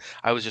wasn't.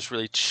 I was just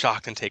really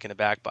shocked and taken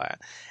aback by it.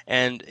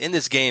 And in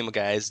this game,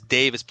 guys,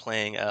 Dave is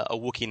playing a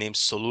Wookiee named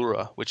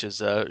Solura, which is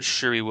a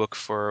Shuri-Wook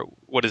for,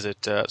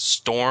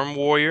 Storm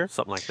Warrior?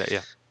 Something like that,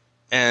 yeah.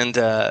 And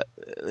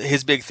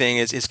his big thing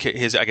is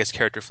his I guess,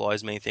 character flaw,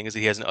 his main thing is that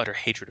he has an utter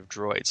hatred of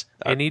droids.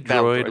 Any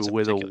droid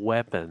with a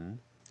weapon...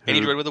 Any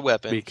droid with a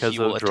weapon, he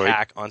will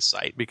attack on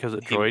sight. Because a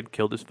droid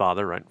killed his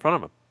father right in front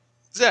of him.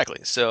 Exactly.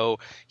 So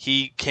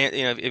he can't,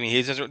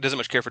 he doesn't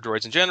much care for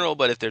droids in general,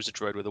 but if there's a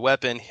droid with a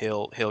weapon,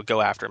 he'll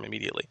go after him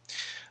immediately.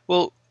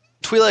 Well,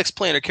 Twi'lek's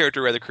playing her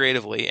character rather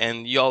creatively,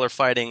 and y'all are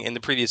fighting in the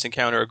previous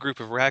encounter a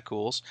group of rat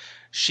ghouls.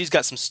 She's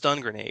got some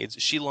stun grenades.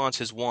 She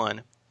launches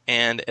one,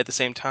 and at the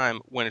same time,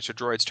 when it's her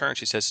droid's turn,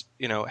 she says,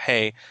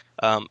 hey,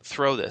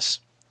 throw this.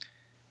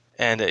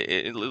 And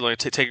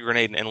take a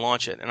grenade and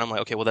launch it. And I'm like,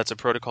 okay, well, that's a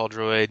protocol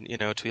droid,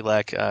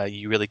 Twi'lek.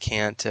 You really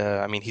can't,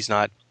 he's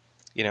not,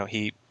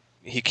 he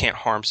can't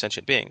harm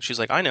sentient beings. She's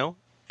like, I know,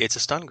 it's a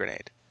stun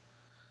grenade.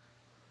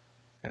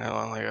 And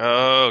I'm like,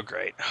 oh,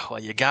 great. Well,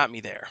 you got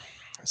me there.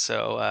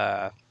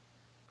 So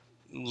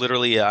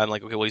literally, I'm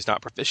like, okay, well, he's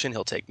not proficient.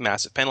 He'll take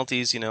massive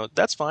penalties.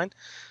 That's fine.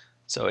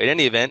 So in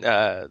any event,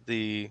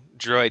 the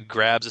droid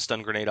grabs a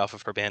stun grenade off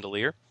of her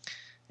bandolier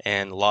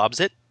and lobs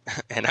it,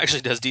 and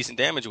actually does decent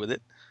damage with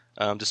it,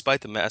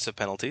 despite the massive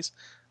penalties.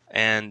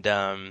 And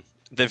the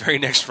very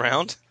next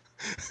round,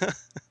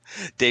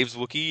 Dave's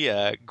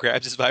Wookiee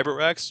grabs his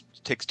Vibrorax,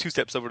 takes 2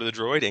 steps over to the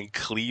droid, and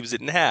cleaves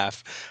it in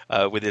half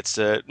with its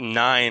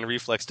 9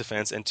 reflex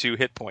defense and 2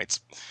 hit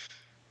points.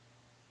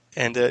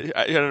 And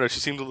I don't know, she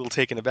seemed a little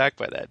taken aback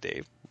by that,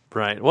 Dave.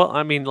 Right. Well,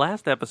 I mean,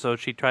 last episode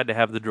she tried to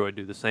have the droid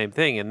do the same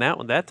thing, and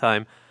that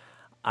time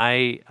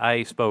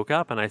I spoke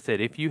up and I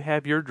said, if you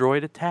have your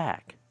droid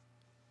attack,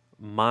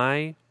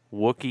 my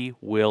Wookiee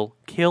will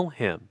kill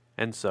him.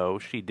 And so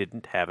she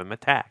didn't have him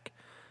attack.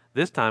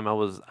 This time I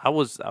was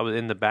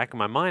in the back of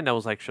my mind, I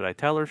was like, should I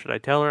tell her? Should I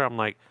tell her? I'm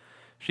like,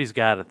 she's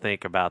got to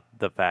think about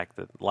the fact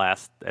that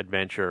last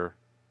adventure,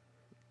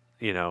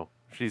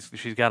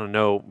 she's got to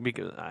know,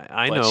 because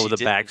I know the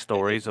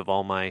backstories of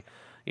all my,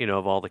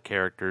 of all the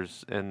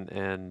characters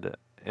and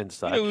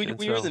such.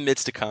 When you're in the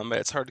midst of combat,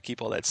 it's hard to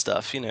keep all that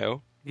stuff,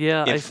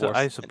 Yeah,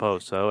 I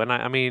suppose so. And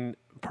I mean,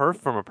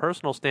 from a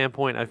personal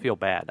standpoint, I feel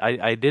bad.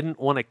 I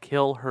didn't want to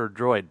kill her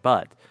droid,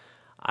 but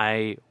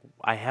I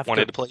have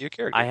wanted to play your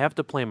character. I have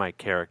to play my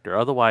character.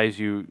 Otherwise,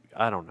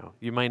 I don't know.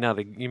 You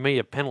may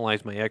have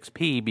penalized my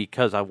XP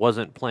because I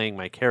wasn't playing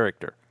my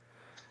character.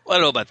 Well, I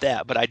don't know about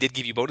that, but I did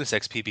give you bonus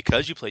XP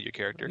because you played your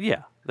character.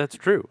 Yeah, that's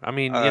true. I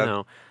mean,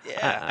 Yeah,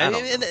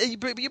 and you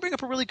bring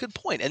up a really good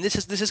point, and this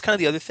is kind of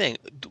the other thing.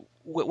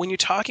 When you're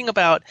talking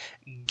about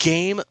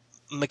game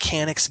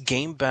mechanics,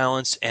 game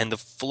balance, and the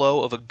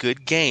flow of a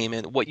good game,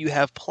 and what you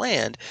have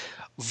planned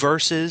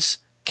versus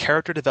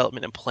character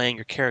development and playing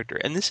your character,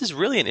 and this is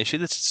really an issue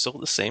that's still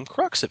the same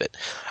crux of it.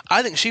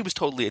 I think she was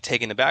totally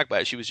taken aback by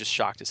it. She was just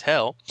shocked as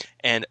hell,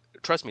 and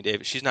trust me,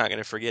 David, she's not going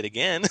to forget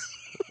again.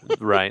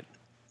 Right.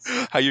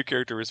 How your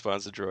character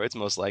responds to droids,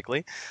 most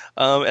likely.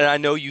 And I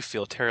know you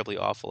feel terribly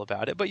awful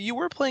about it, but you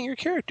were playing your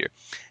character.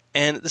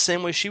 And the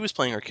same way she was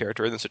playing her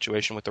character in the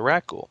situation with the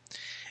Rakghoul.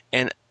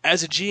 And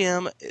as a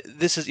GM,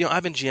 this is,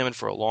 I've been GMing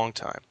for a long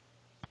time.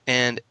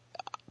 And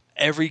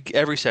every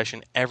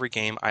session, every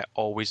game, I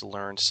always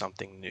learned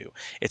something new.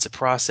 It's a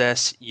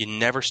process. You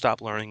never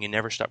stop learning. You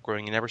never stop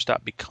growing. You never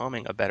stop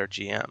becoming a better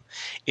GM.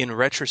 In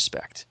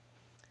retrospect,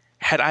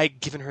 had I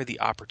given her the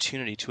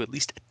opportunity to at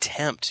least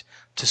attempt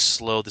to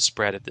slow the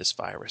spread of this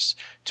virus,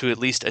 to at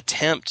least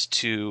attempt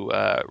to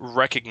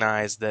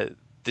recognize the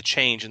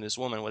change in this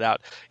woman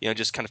without,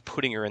 just kind of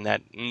putting her in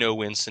that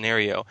no-win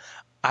scenario,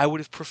 I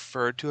would have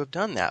preferred to have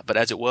done that. But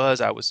as it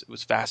was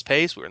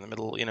fast-paced. We were in the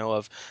middle,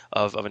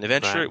 of an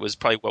adventure. Right. It was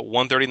probably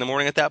 1:30 in the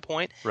morning at that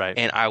point, right?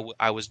 And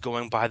I was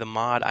going by the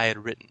mod I had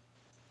written.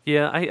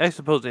 Yeah, I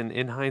suppose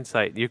in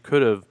hindsight, you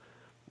could have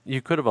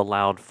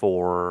allowed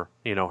for,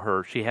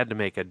 her. She had to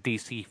make a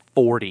DC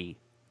 40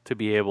 to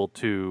be able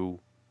to,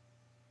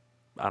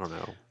 I don't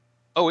know.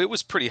 Oh, it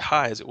was pretty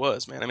high as it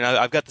was, man. I mean,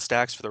 I've got the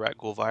stacks for the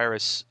Rakghoul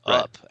virus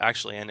up,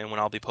 actually, and when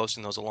I'll be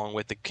posting those along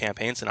with the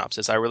campaign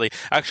synopsis, I'll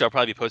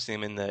probably be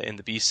posting them in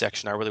the Beast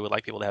section. I really would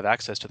like people to have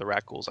access to the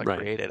Rakghouls I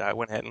created. I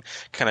went ahead and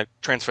kind of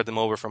transferred them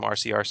over from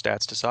RCR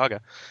stats to Saga,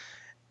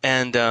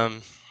 and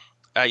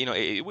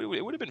it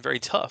would have been very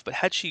tough. But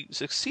had she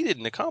succeeded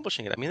in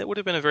accomplishing it, I mean, that would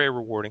have been a very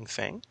rewarding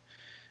thing.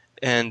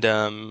 And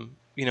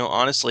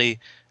honestly,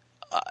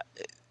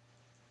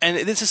 and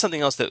this is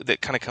something else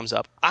that kind of comes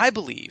up. I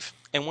believe,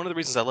 and one of the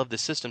reasons I love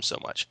this system so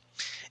much,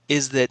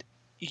 is that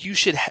you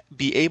should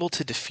be able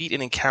to defeat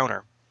an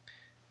encounter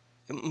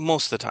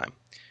most of the time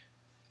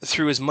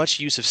through as much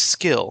use of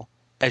skill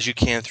as you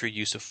can through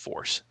use of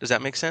force. Does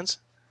that make sense?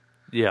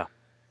 Yeah.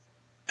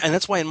 And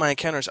that's why in my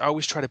encounters, I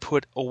always try to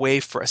put a way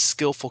for a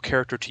skillful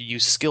character to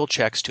use skill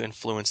checks to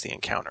influence the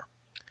encounter.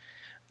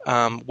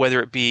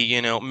 Whether it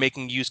be,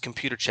 making use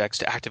computer checks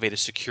to activate a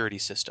security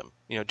system,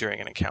 during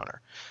an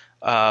encounter.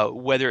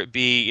 Whether it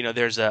be,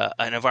 there's an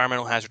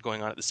environmental hazard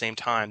going on at the same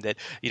time that,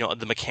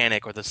 the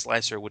mechanic or the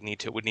slicer would need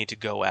to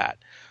go at.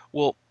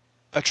 Well,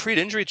 a treat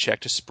injury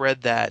check to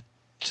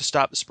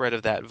stop the spread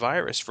of that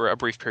virus for a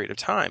brief period of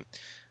time,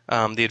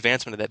 the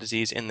advancement of that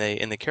disease in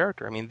the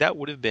character. I mean, that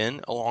would have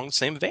been along the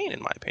same vein,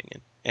 in my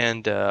opinion.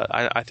 And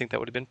I think that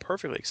would have been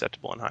perfectly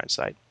acceptable in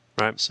hindsight.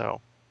 Right. So,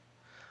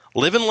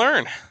 live and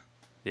learn.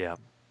 Yeah.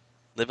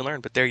 Live and learn,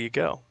 but there you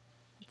go.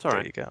 It's all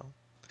right. There you go.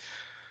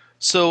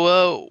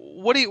 So,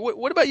 what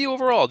about you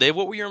overall, Dave?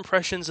 What were your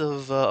impressions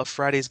of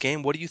Friday's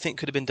game? What do you think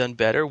could have been done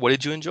better? What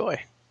did you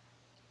enjoy?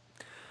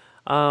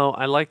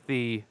 I like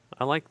the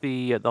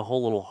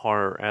whole little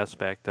horror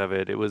aspect of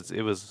it. It was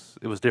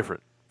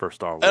different for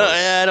Star Wars.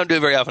 I don't do it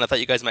very often. I thought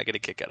you guys might get a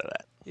kick out of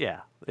that. Yeah,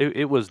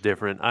 it was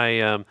different.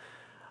 I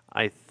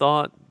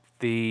thought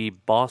the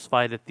boss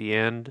fight at the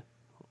end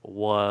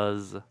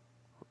was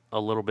a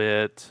little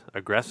bit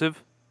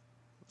aggressive,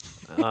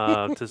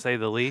 to say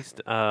the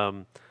least.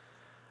 For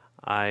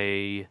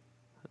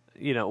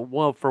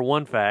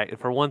one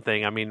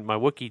thing, I mean, my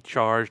Wookiee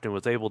charged and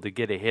was able to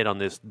get a hit on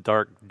this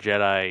dark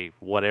Jedi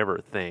whatever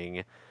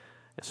thing,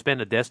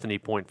 spend a destiny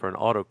point for an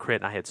auto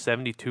crit. And I had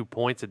 72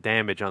 points of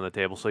damage on the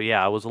table. So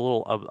yeah, I was a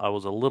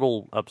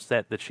little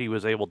upset that she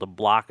was able to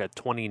block a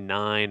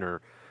 29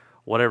 or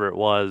whatever it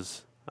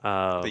was.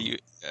 You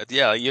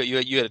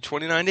had a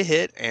 29 to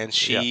hit, and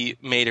she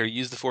made her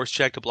use the force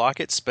check to block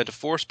it, spent a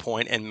force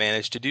point, and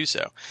managed to do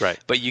so. Right.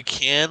 But you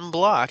can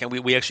block, and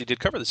we actually did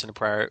cover this in a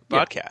prior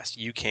podcast.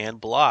 You can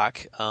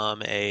block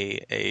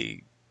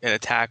an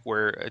attack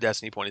where a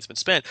destiny point has been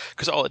spent,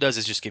 because all it does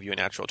is just give you a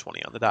natural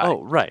 20 on the die.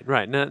 Oh,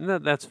 right. No,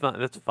 that's fine.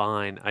 That's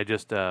fine. I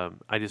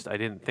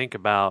didn't think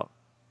about.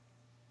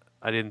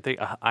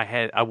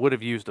 I would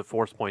have used a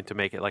force point to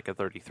make it like a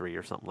 33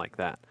 or something like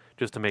that,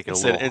 just to make it a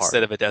little harder.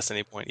 Instead of a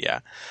destiny point, yeah.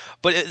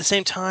 But at the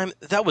same time,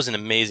 that was an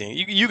amazing.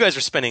 You guys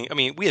are spending. I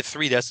mean, we had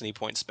 3 destiny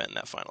points spent in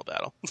that final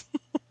battle.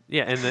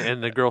 Yeah,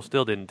 and the girl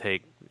still didn't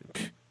take,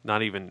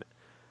 not even,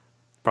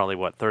 probably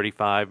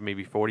 35,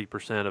 maybe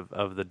 40%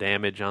 of the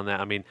damage on that.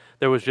 I mean,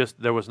 there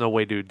was no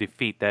way to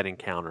defeat that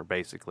encounter.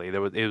 Basically,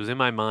 it was in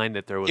my mind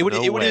that there was no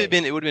way. It would have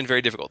been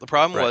very difficult. The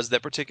problem was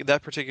that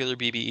particular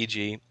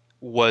BBEG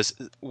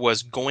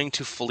was going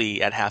to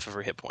flee at half of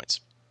her hit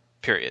points,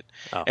 period.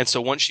 Oh. And so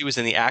once she was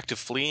in the act of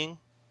fleeing,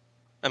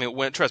 I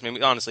mean, trust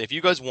me, honestly, if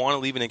you guys want to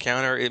leave an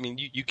encounter, I mean,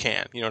 you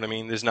can. You know what I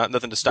mean? There's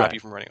nothing to stop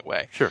you from running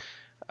away. Sure.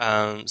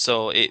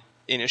 So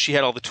she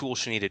had all the tools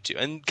she needed to.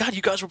 And God,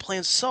 you guys were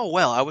playing so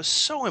well. I was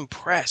so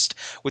impressed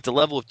with the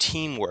level of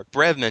teamwork.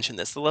 Brev mentioned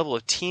this, the level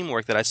of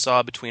teamwork that I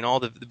saw between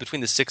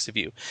the 6 of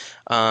you.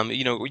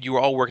 You were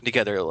all working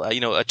together. A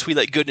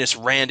Twi'lek goodness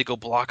ran to go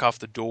block off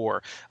the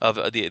door of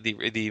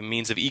the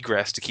means of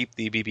egress to keep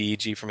the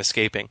BBEG from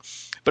escaping.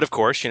 But of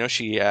course, she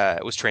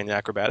was trained in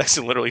acrobatics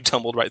and literally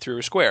tumbled right through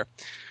her square.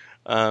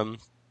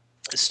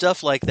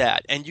 Stuff like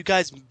that. And you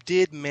guys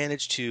did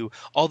manage to,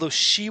 although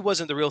she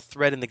wasn't the real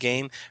threat in the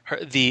game,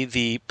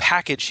 the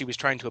package she was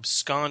trying to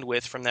abscond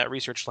with from that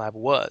research lab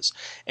was.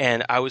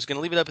 And I was going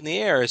to leave it up in the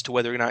air as to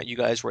whether or not you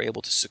guys were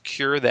able to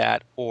secure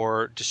that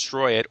or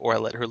destroy it or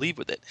let her leave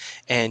with it.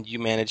 And you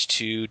managed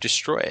to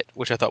destroy it,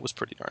 which I thought was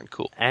pretty darn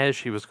cool. As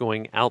she was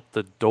going out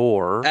the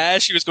door.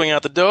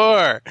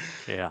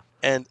 Yeah.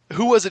 And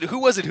who was it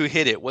who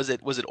hit it? Was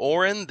it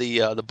Oren, the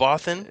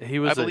Bothan? He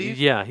was, I believe?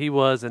 he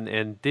was,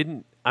 and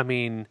didn't. I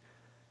mean,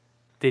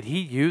 did he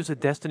use a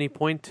destiny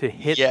point to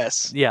hit?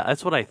 Yes. Yeah,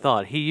 that's what I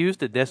thought. He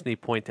used a destiny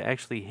point to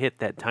actually hit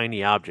that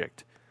tiny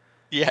object.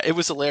 Yeah, it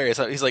was hilarious.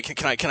 He's like,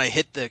 "Can I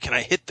hit the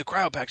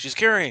cryo pack she's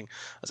carrying?"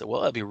 I said,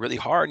 "Well, that'd be really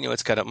hard.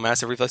 It's got a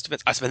massive reflex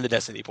defense." I spent the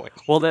destiny point.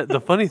 Well,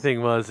 the funny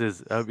thing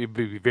it'd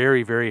be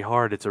very, very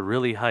hard. It's a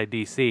really high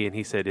DC, and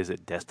he said, "Is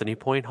it destiny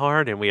point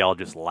hard?" And we all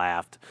just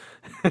laughed,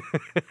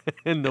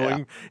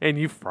 and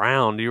you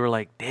frowned. You were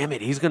like, "Damn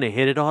it, he's going to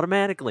hit it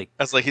automatically."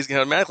 I was like, "He's going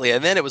to automatically,"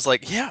 and then it was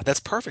like, "Yeah,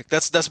 that's perfect.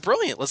 That's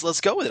brilliant. Let's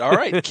go with it. All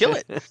right, kill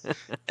it."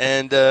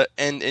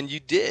 And you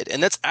did,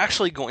 and that's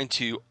actually going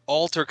to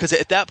alter, because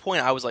at that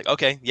point I was like,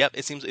 okay, yep,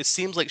 it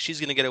seems like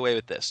she's going to get away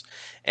with this,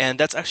 and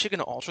that's actually going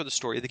to alter the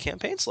story of the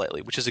campaign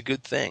slightly, which is a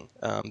good thing.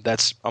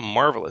 That's a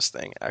marvelous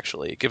thing,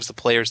 actually. It gives the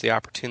players the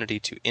opportunity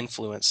to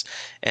influence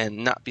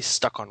and not be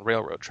stuck on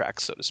railroad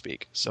tracks, so to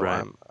speak. So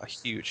right. I'm a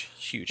huge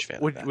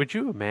fan of that. Would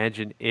you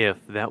imagine if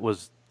that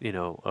was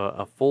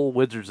a full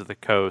Wizards of the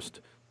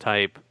Coast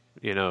type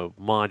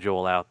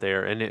module out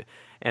there,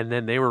 and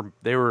then they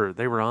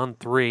were on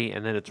 3,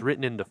 and then it's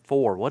written into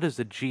 4. What does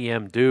the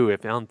GM do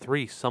if on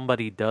 3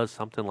 somebody does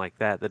something like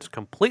that's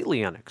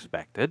completely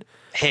unexpected?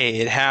 Hey,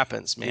 it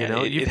happens,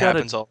 man. It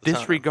happens all the time.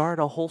 Disregard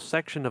a whole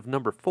section of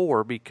number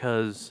 4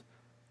 because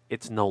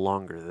it's no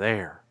longer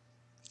there.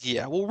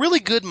 Yeah, well, really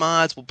good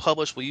mods will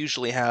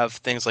usually have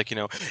things like,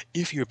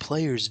 if your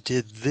players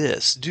did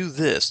this, do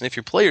this, and if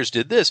your players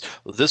did this,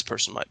 well, this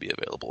person might be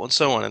available, and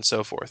so on and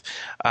so forth.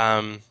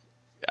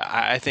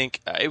 I think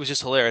it was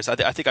just hilarious.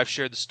 I think I've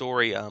shared the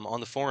story on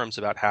the forums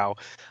about how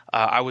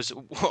I was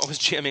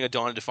jamming a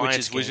Dawn of Defiance, which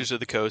is Wizards of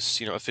the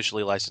Coast,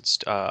 officially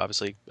licensed,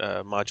 obviously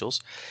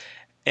modules.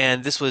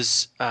 And this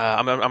was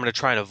I'm going to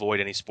try and avoid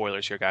any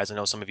spoilers here, guys. I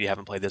know some of you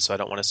haven't played this, so I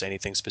don't want to say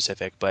anything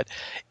specific. But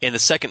in the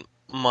second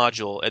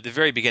module, at the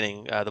very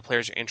beginning, the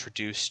players are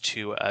introduced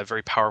to a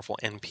very powerful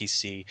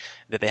NPC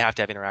that they have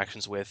to have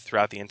interactions with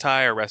throughout the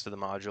entire rest of the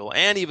module,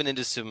 and even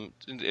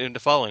into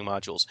following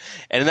modules.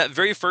 And in that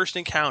very first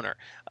encounter,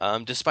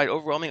 despite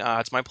overwhelming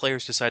odds, my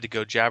players decide to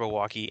go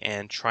Jabberwocky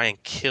and try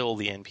and kill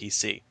the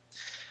NPC.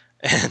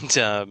 And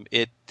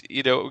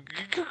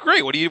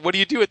great. What do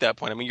you do at that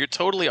point? I mean, you're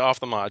totally off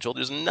the module.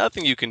 There's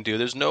nothing you can do.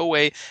 There's no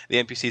way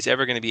the NPC is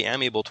ever going to be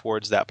amiable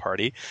towards that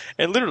party.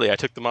 And literally, I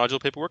took the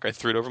module paperwork, I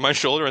threw it over my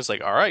shoulder, and I was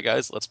like, "All right,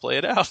 guys, let's play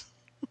it out."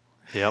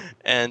 Yep.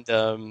 And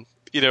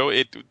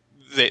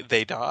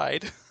they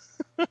died.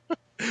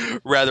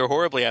 Rather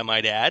horribly, I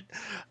might add,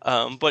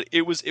 but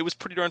it was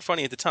pretty darn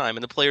funny at the time,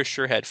 and the players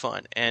sure had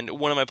fun. And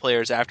one of my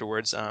players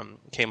afterwards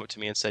came up to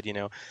me and said,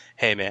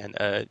 "Hey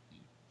man,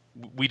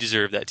 we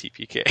deserve that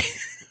TPK."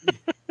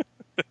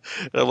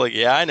 And I'm like,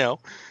 yeah, I know,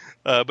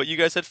 but you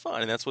guys had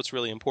fun, and that's what's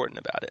really important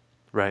about it.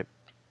 Right.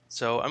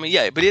 So, I mean,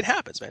 yeah, but it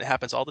happens, man. It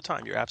happens all the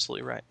time. You're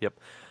absolutely right. Yep.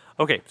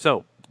 Okay,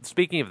 so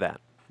speaking of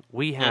that,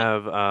 We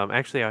have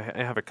actually,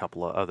 I have a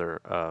couple of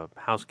other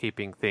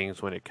housekeeping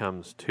things when it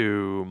comes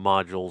to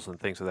modules and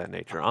things of that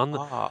nature.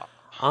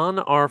 On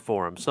our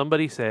forum,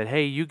 somebody said,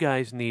 "Hey, you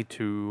guys need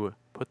to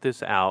put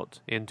this out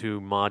into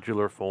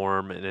modular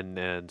form,"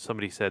 and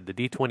somebody said the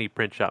D20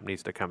 print shop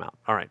needs to come out.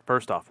 All right,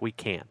 first off, we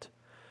can't.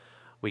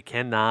 We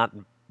cannot,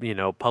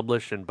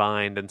 publish and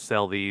bind and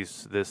sell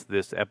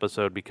this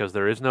episode because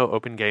there is no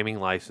open gaming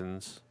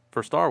license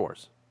for Star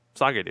Wars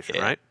Saga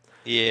Edition, right?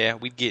 Yeah,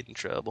 we'd get in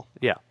trouble.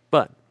 Yeah,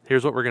 but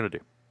here's what we're going to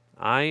do.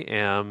 I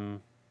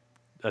am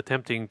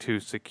attempting to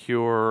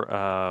secure,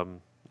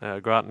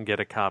 go out and get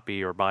a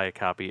copy or buy a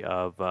copy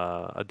of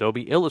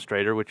Adobe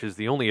Illustrator, which is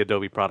the only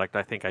Adobe product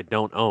I think I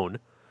don't own,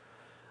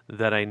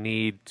 that I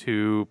need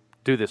to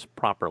do this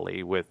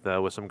properly with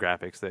some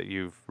graphics that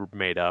you've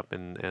made up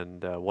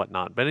and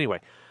whatnot. But anyway,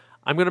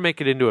 I'm going to make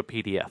it into a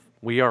PDF.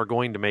 We are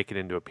going to make it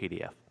into a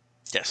PDF.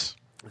 Yes.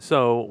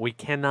 So we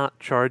cannot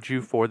charge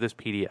you for this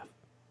PDF.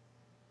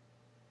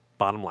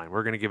 Bottom line,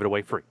 we're going to give it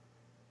away free.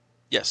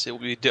 Yes, it will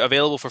be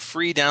available for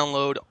free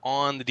download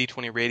on the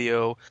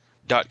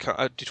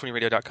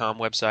D20Radio.com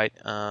website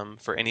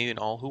for any and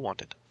all who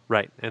want it.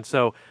 Right, and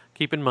so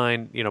keep in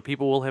mind,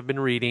 people will have been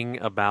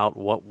reading about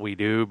what we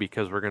do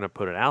because we're going to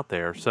put it out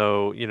there.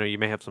 So, you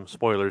may have some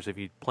spoilers if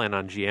you plan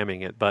on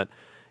GMing it, but,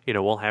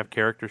 we'll have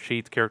character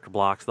sheets, character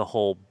blocks, the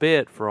whole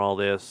bit for all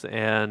this,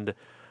 and,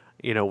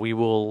 we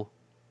will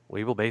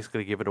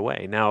basically give it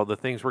away. Now, the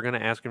things we're going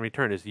to ask in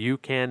return is you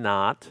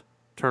cannot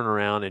turn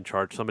around and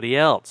charge somebody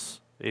else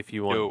if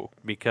you want,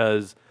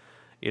 because,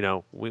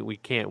 we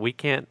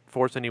can't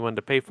force anyone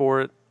to pay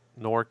for it,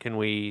 nor can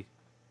we.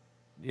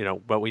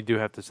 But we do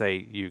have to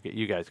say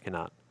you guys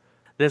cannot.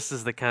 This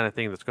is the kind of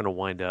thing that's going to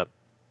wind up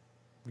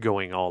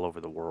going all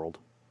over the world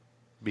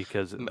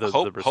because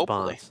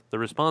the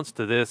response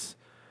to this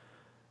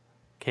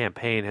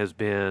campaign has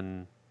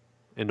been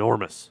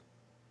enormous.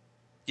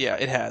 Yeah,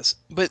 it has.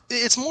 But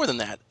it's more than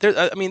that.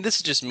 This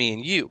is just me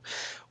and you.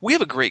 We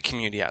have a great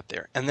community out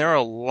there, and there are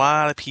a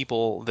lot of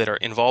people that are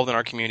involved in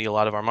our community, a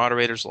lot of our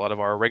moderators, a lot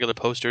of our regular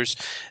posters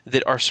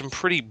that are some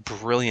pretty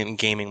brilliant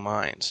gaming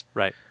minds.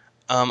 Right.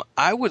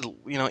 I would,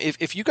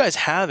 if you guys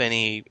have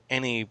any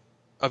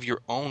of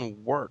your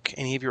own work,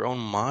 any of your own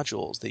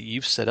modules that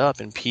you've set up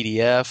in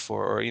PDF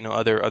or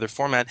other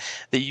format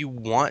that you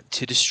want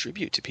to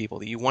distribute to people,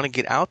 that you want to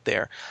get out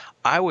there,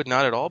 I would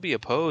not at all be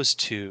opposed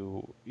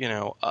to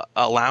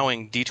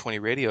allowing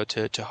D20 Radio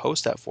to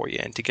host that for you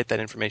and to get that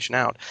information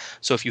out.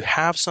 So if you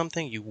have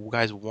something you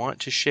guys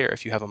want to share,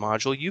 if you have a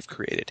module you've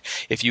created,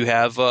 if you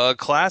have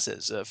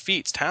classes,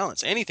 feats,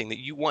 talents, anything that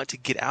you want to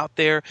get out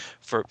there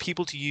for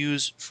people to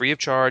use free of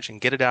charge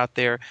and get it out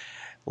there,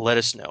 let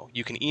us know.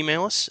 You can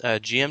email us,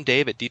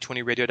 gmdave at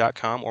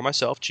d20radio.com, or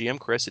myself,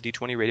 gmchris at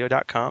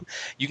d20radio.com.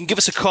 You can give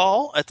us a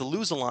call at the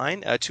Loser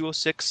line,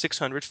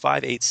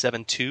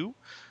 206-600-5872,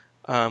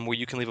 where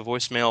you can leave a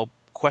voicemail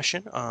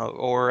question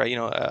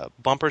or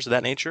bumpers of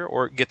that nature,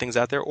 or get things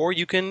out there, or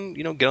you can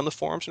get on the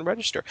forums and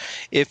register.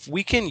 If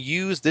we can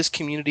use this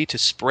community to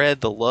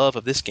spread the love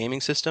of this gaming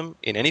system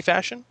in any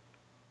fashion,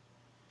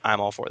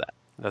 I'm all for that.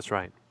 That's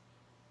right.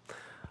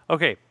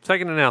 Okay,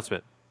 second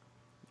announcement.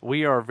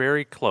 We are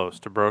very close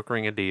to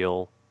brokering a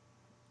deal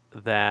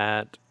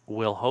that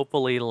will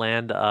hopefully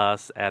land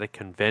us at a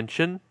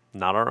convention,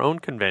 not our own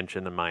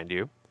convention, mind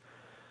you,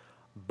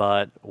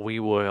 but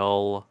we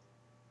will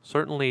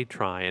certainly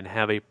try and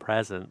have a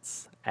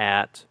presence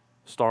at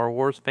Star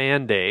Wars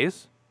Fan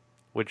Days,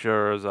 which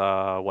is,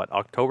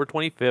 October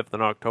 25th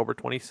and October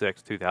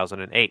 26th,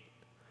 2008.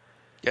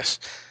 Yes.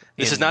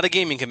 This is not a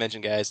gaming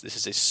convention, guys. This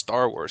is a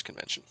Star Wars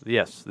convention.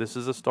 Yes, this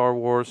is a Star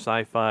Wars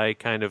sci-fi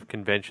kind of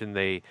convention.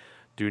 They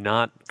do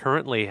not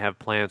currently have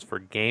plans for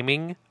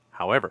gaming.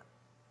 However,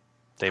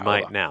 they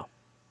might now.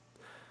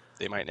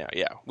 They might now,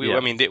 yeah.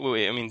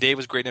 Dave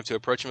was great enough to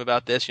approach him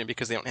about this,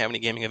 because they don't have any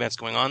gaming events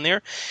going on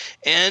there.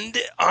 And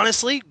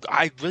honestly,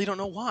 I really don't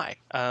know why.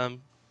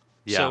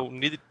 So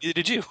neither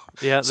did you.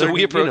 Yeah. So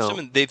we approached them,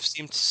 and they've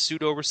seemed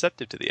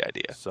pseudo-receptive to the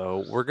idea.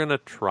 So we're going to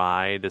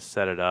try to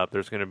set it up.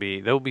 There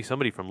will be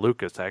somebody from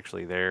Lucas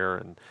actually there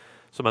and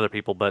some other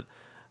people. But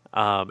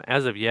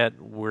as of yet,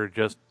 we're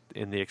just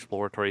in the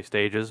exploratory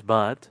stages.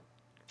 But,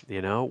 the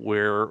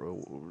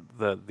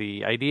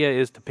idea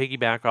is to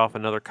piggyback off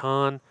another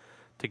con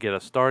to get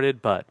us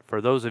started. But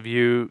for those of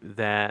you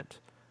that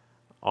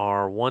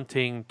are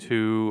wanting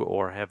to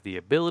or have the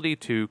ability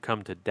to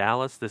come to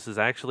Dallas, this is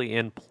actually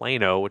in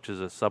Plano, which is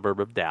a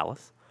suburb of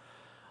Dallas,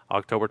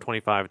 October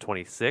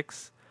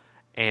 25-26.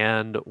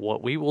 And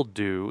what we will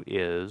do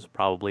is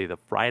probably the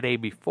Friday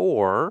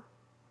before,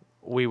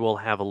 we will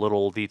have a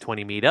little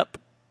D20 meetup.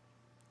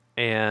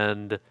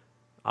 And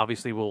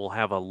obviously we'll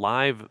have a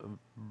live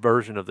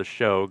version of the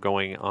show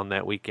going on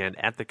that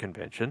weekend at the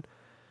convention.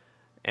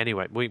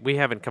 Anyway, we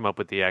haven't come up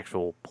with the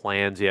actual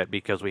plans yet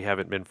because we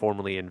haven't been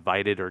formally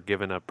invited or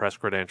given a press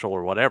credential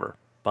or whatever.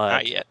 But,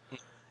 not yet.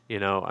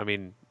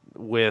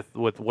 With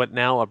what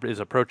now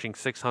is approaching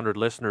 600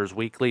 listeners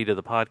weekly to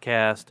the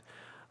podcast,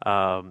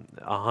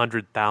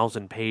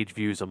 100,000 page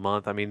views a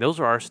month, those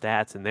are our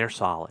stats, and they're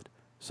solid.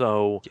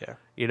 So,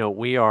 Yeah.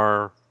 we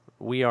are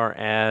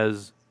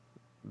as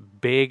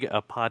big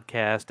a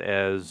podcast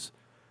as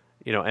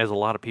as a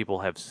lot of people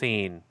have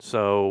seen.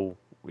 So,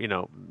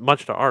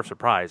 much to our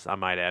surprise, I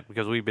might add,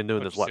 because we've been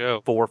doing this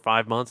 4 or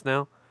 5 months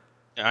now.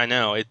 I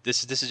know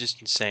this is just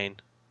insane.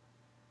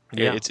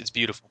 Yeah, it's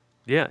beautiful.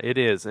 Yeah, it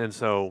is, and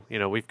so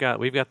we've got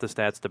the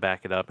stats to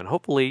back it up, and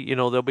hopefully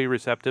they'll be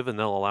receptive and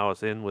they'll allow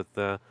us in with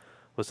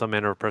some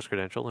manner of press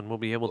credential, and we'll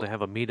be able to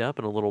have a meetup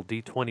and a little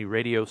D20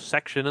 radio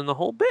section and the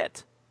whole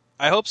bit.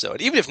 I hope so.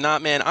 And even if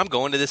not, man, I'm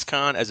going to this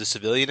con as a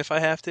civilian if I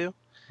have to.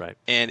 Right.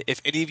 And if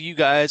any of you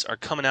guys are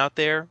coming out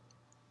there,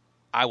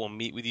 I will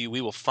meet with you.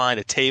 We will find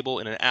a table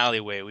in an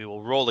alleyway. We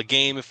will roll a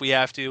game if we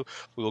have to.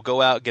 We will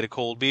go out, get a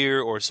cold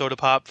beer or a soda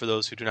pop for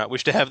those who do not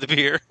wish to have the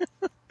beer.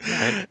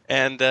 Right.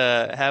 And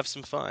have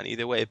some fun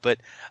either way. But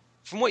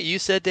from what you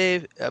said,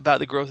 Dave, about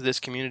the growth of this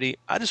community,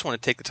 I just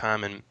want to take the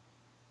time and,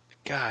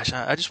 gosh,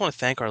 I just want to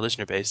thank our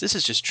listener base. This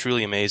is just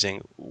truly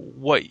amazing,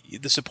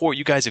 the support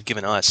you guys have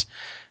given us.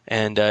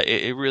 And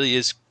it really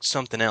is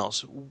something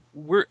else.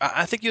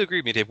 I think you'll agree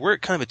with me, Dave. We're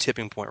at kind of a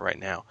tipping point right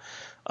now.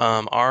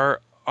 We're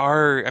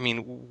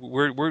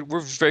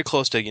very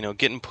close to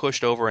getting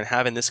pushed over and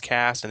having this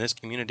cast and this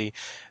community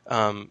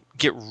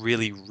get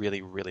really,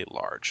 really, really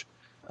large.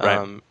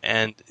 Right.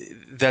 And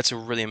that's a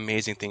really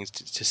amazing thing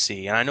to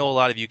see. And I know a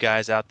lot of you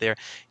guys out there,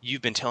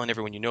 you've been telling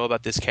everyone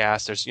about this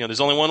cast.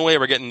 There's only one way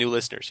we're getting new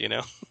listeners,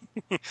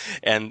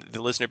 and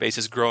the listener base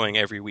is growing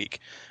every week.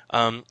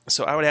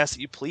 So I would ask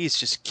that you please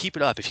just keep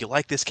it up. If you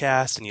like this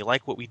cast and you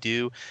like what we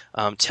do,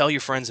 tell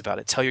your friends about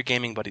it. Tell your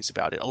gaming buddies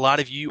about it. A lot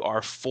of you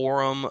are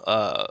forum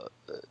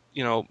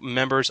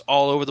members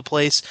all over the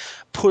place.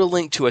 Put a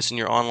link to us in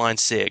your online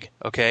SIG,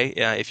 okay?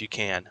 If you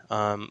can.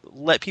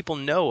 Let people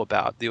know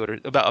about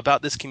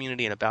about this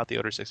community and about the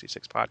Order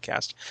 66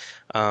 podcast.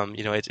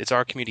 It's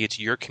our community. It's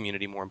your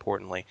community, more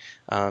importantly.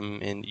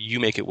 And you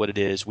make it what it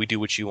is. We do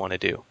what you want to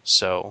do.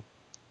 So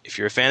if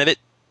you're a fan of it,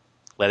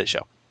 let it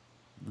show.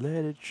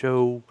 Let it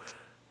show.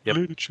 Yep.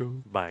 Let it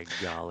show. By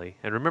golly.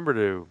 And remember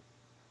to,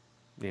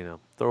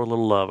 throw a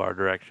little love our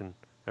direction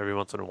every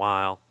once in a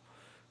while,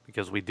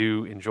 because we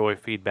do enjoy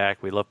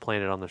feedback. We love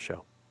playing it on the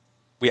show.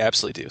 We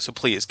absolutely do. So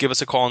please give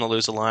us a call on the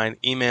Lose the Line.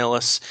 Email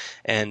us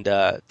and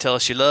tell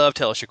us your love.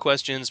 Tell us your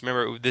questions.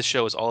 Remember, this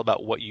show is all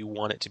about what you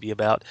want it to be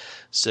about.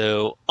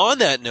 So on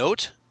that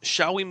note,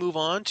 shall we move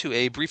on to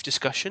a brief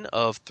discussion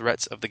of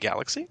Threats of the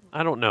Galaxy?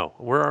 I don't know.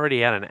 We're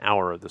already at an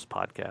hour of this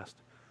podcast.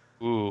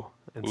 Ooh.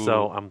 And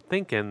so I'm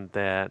thinking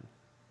that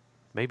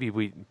maybe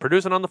we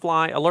produce it on the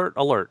fly.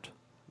 Alert.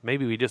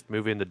 Maybe we just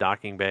move into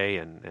docking bay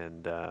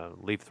and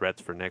leave threats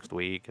for next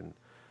week. And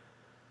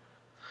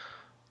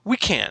we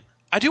can.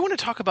 I do want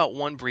to talk about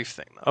one brief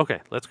thing, though.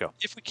 Okay, let's go.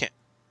 If we can.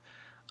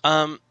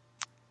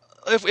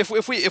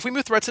 If we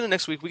move threats into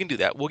next week, we can do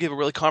that. We'll give a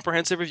really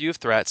comprehensive review of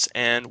threats,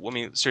 and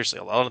seriously,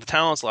 a lot of the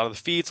talents, a lot of the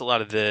feats, a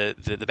lot of the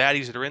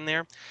baddies that are in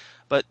there.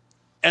 But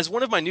as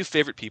one of my new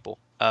favorite people,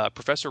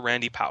 Professor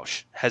Randy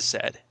Pausch, has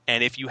said,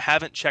 and if you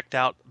haven't checked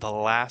out the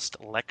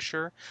last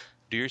lecture,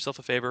 do yourself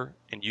a favor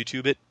and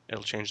YouTube it.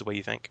 It'll change the way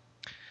you think.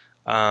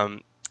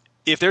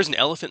 If there's an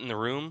elephant in the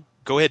room,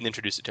 go ahead and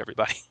introduce it to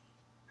everybody.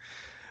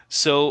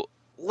 So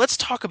let's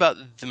talk about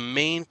the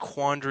main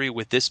quandary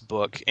with this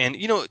book. And,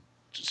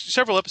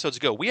 several episodes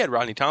ago, we had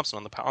Rodney Thompson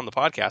on the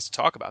podcast to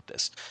talk about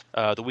this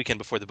the weekend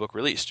before the book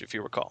released, if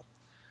you recall.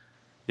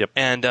 Yep.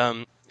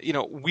 And,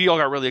 we all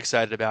got really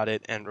excited about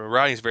it, and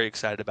Rodney's very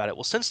excited about it.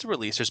 Well, since the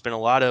release, there's been a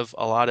lot of,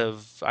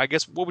 I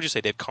guess, what would you say,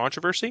 Dave,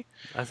 controversy?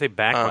 I say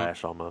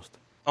backlash almost.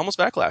 Almost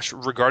backlash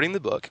regarding the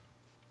book.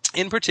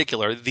 In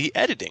particular, the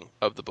editing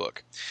of the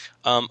book.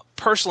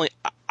 Personally,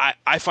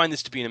 I find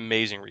this to be an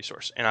amazing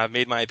resource, and I've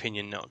made my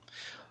opinion known.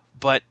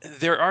 But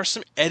there are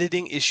some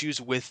editing issues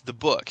with the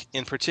book.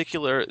 In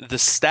particular, the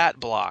stat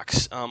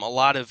blocks. A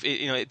lot of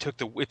it took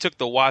the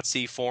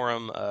WotC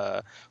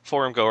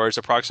forum goers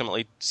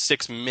approximately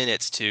 6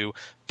 minutes to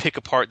pick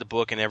apart the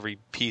book in every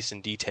piece in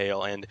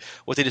detail. And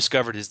what they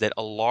discovered is that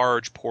a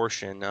large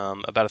portion,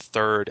 about a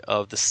third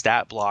of the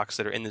stat blocks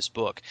that are in this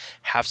book,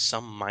 have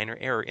some minor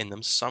error in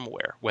them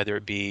somewhere. Whether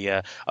it be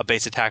a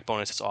base attack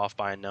bonus that's off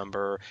by a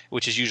number,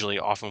 which is usually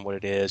often what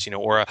it is,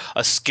 or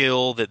a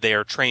skill that they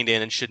are trained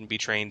in and shouldn't be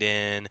trained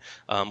in,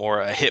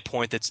 or a hit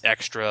point that's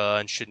extra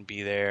and shouldn't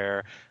be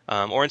there,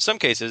 or in some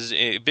cases,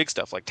 big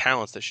stuff like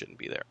talents that shouldn't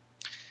be there.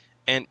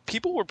 And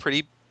people were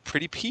pretty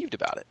peeved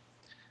about it.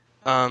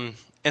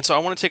 And so I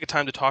want to take a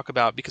time to talk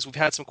about, because we've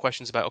had some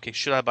questions about, okay,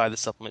 should I buy the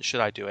supplement?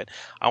 Should I do it?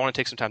 I want to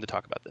take some time to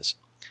talk about this.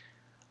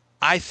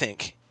 I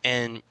think,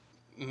 and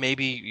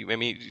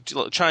maybe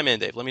chime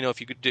in, Dave. Let me know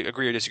if you could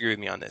agree or disagree with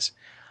me on this.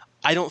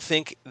 I don't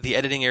think the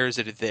editing errors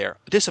that are there,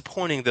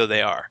 disappointing though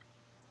they are,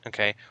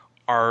 okay,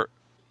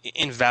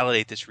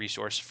 invalidate this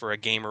resource for a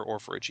gamer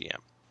or for a GM.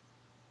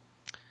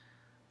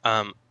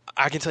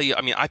 I can tell you,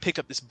 I picked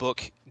up this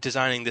book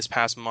designing this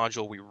past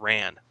module we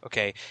ran,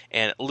 okay?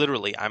 And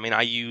literally,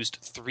 I used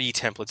 3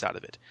 templates out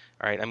of it,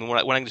 all right? When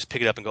I can just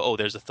pick it up and go, oh,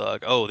 there's a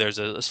thug. Oh, there's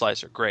a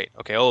slicer. Great.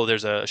 Okay. Oh,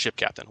 there's a ship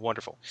captain.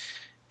 Wonderful.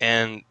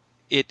 And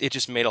it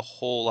just made a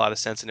whole lot of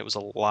sense, and it was a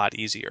lot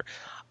easier.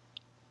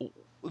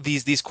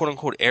 These quote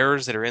unquote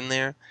errors that are in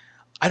there,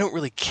 I don't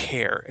really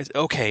care. It's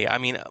okay. I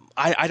mean,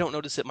 I don't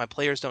notice it. My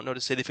players don't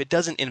notice it. If it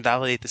doesn't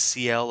invalidate the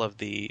CL of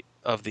the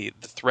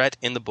threat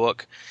in the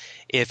book,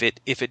 if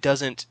it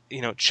doesn't,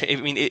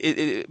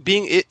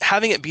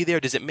 having it be there,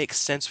 does it make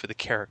sense for the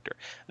character?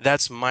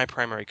 That's my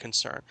primary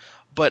concern.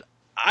 But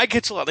I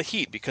get a lot of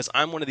heat because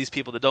I'm one of these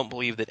people that don't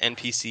believe that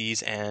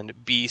NPCs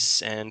and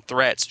beasts and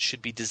threats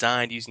should be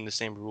designed using the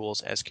same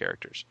rules as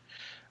characters.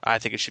 I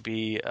think it should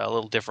be a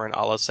little different,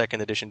 a la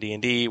second edition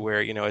D&D,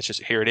 where it's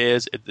just here it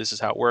is. This is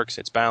how it works.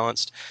 It's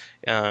balanced.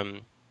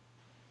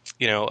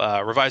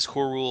 Revised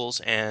core rules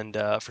and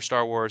for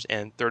Star Wars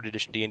and third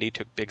edition D&D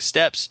took big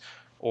steps,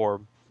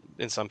 or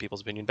in some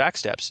people's opinion, back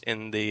steps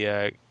in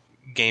the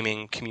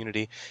gaming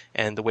community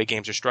and the way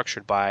games are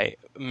structured by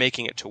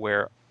making it to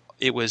where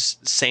it was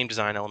same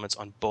design elements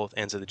on both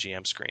ends of the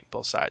GM screen,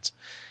 both sides.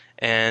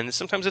 And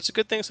sometimes it's a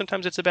good thing,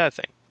 sometimes it's a bad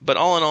thing. But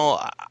all in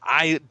all,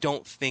 I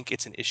don't think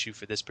it's an issue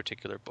for this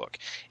particular book.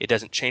 It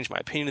doesn't change my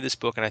opinion of this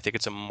book, and I think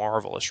it's a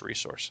marvelous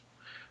resource.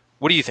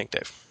 What do you think,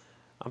 Dave?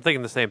 I'm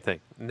thinking the same thing.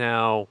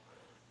 Now,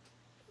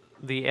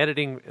 the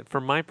editing,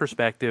 from my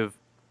perspective,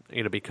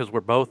 because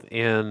we're both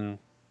in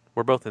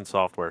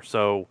software,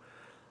 so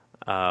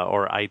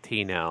or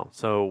IT now,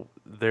 so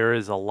there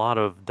is a lot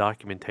of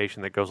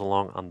documentation that goes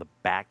along on the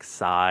back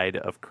side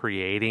of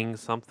creating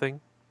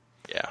something.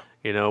 Yeah.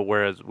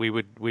 Whereas we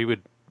would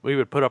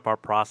put up our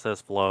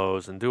process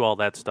flows and do all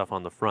that stuff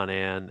on the front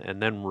end,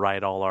 and then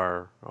write all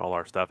our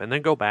stuff, and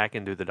then go back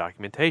and do the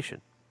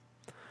documentation.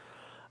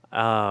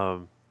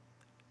 So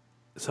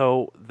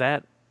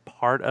that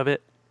part of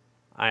it,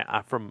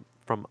 I from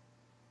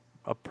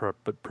a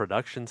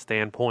production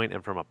standpoint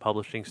and from a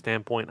publishing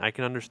standpoint, I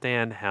can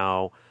understand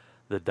how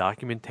the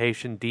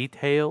documentation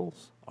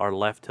details are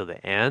left to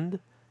the end,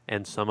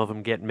 and some of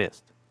them get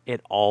missed.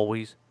 It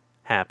always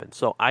happens.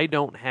 So I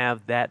don't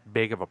have that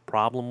big of a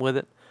problem with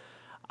it.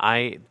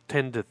 I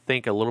tend to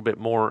think a little bit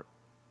more,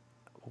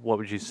 what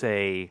would you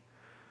say,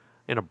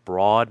 in a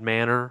broad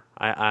manner.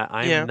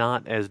 I'm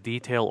not as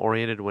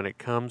detail-oriented when it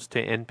comes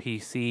to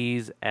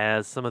NPCs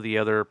as some of the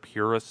other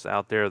purists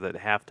out there that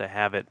have to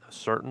have it a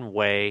certain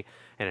way,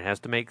 and it has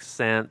to make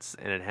sense,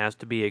 and it has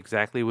to be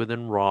exactly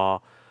within raw.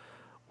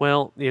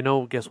 Well,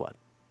 guess what?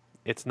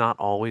 It's not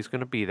always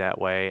going to be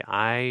that way.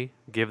 I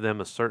give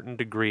them a certain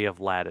degree of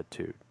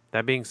latitude.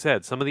 That being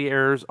said, some of the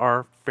errors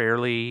are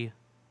fairly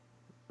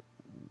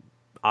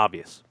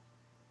obvious.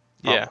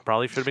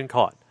 Probably should have been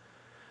caught.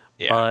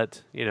 Yeah.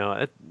 But,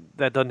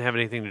 that doesn't have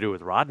anything to do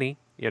with Rodney.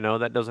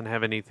 That doesn't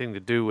have anything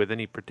to do with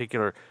any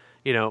particular,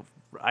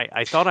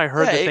 I thought I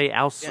heard that they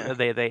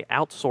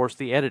outsourced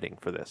the editing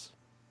for this.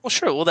 Well,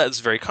 sure. Well, that's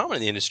very common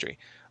in the industry.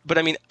 But,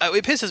 I mean,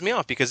 it pisses me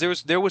off because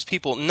there was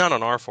people, not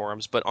on our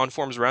forums, but on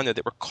forums around there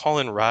that were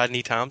calling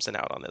Rodney Thompson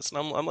out on this. And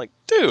I'm like,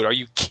 dude, are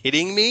you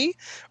kidding me?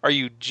 Are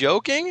you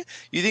joking?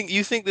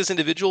 You think this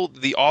individual,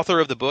 the author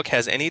of the book,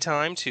 has any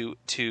time to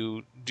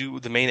do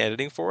the main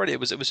editing for it? It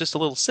was just a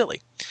little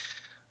silly.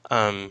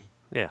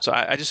 Yeah. So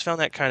I just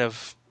found that kind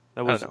of,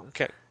 kind of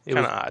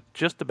odd.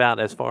 Just about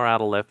as far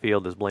out of left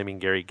field as blaming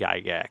Gary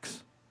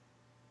Gygax.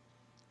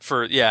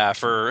 For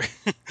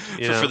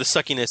the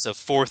suckiness of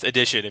 4th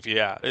edition,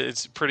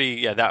 it's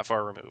pretty that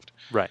far removed.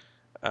 Right.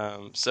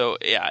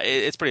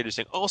 It's pretty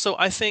interesting. Also,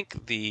 I think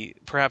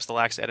perhaps the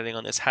lax editing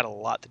on this had a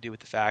lot to do with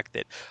the fact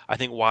that I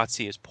think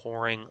WotC is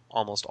pouring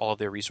almost all of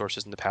their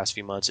resources in the past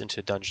few months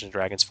into Dungeons &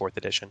 Dragons 4th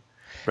edition.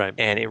 Right.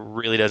 And it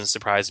really doesn't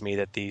surprise me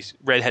that the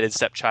redheaded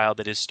stepchild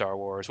that is Star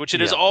Wars, which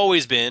it has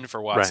always been for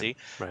WotC,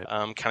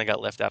 kind of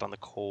got left out on the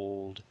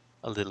cold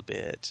a little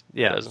bit.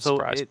 Yeah, so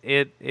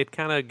it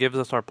kind of gives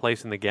us our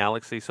place in the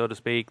galaxy, so to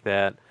speak,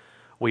 that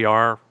we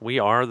are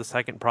the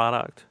second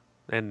product,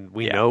 and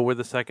we know we're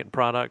the second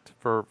product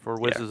for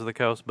Wizards of the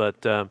Coast,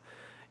 but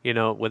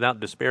without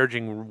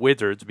disparaging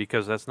Wizards,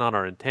 because that's not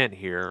our intent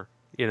here,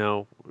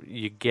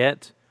 you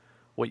get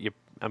what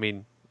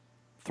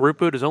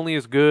throughput is only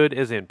as good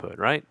as input,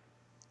 right?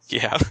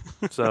 Yeah.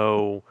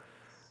 So,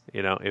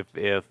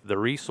 if the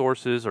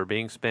resources are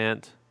being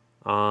spent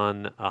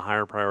on a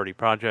higher priority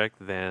project,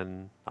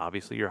 then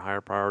obviously your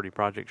higher priority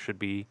project should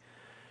be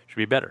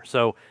better.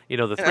 So,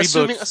 the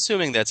three books,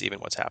 assuming that's even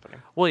what's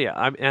happening. Well, yeah,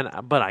 I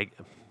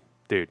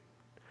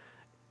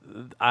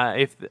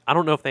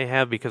don't know if they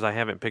have, because I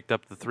haven't picked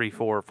up the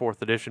 3-4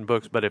 4th edition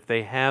books, but if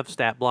they have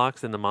stat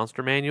blocks in the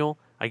monster manual,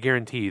 I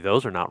guarantee you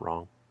those are not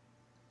wrong.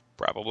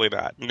 Probably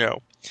not.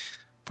 No,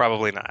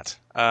 probably not.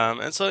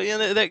 And so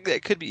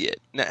that could be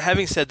it. Now,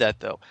 having said that,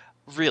 though,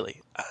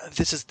 really,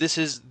 this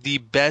is the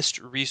best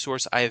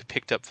resource I have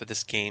picked up for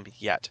this game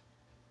yet.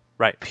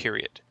 Right.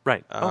 Period.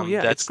 Right.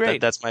 It's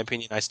great. That's my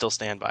opinion. I still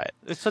stand by it.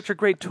 It's such a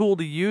great tool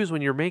to use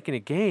when you're making a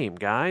game,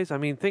 guys. I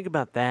mean, think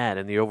about that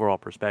in the overall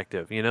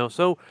perspective.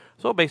 So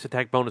base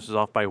attack bonus is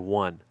off by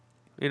 1.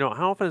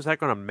 How often is that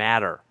going to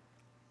matter?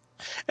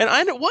 And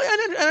I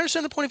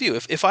understand the point of view.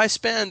 If I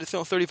spend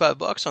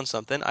 $35 on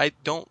something, I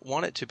don't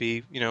want it to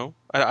be,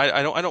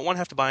 I don't want to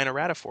have to buy an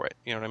errata for it.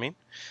 You know what I mean?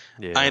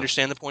 Yeah. I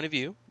understand the point of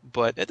view,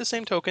 but at the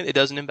same token, it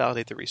doesn't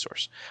invalidate the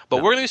resource. But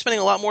we're going to be spending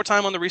a lot more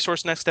time on the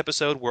resource next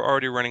episode. We're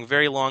already running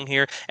very long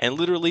here, and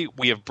literally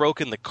we have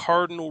broken the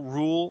cardinal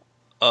rule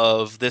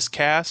of this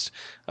cast,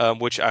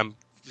 which I'm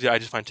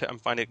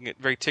finding it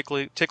very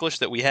ticklish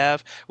that we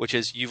have, which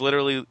is you've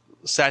literally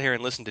sat here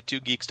and listened to two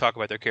geeks talk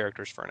about their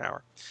characters for an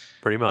hour.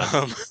 Pretty much.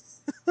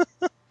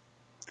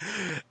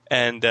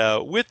 And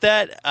with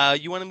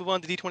that, you want to move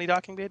on to D20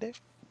 Docking Bay, Dave?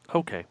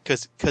 Okay.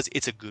 Because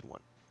it's a good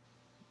one.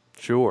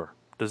 Sure.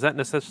 Does that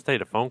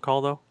necessitate a phone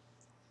call, though?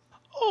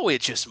 Oh,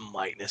 it just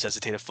might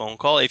necessitate a phone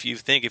call if you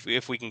think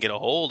if we can get a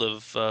hold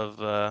of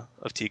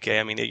TK.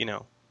 I mean,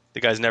 the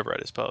guy's never at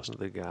his post.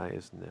 The guy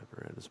is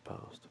never at his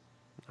post.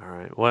 All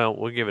right. Well,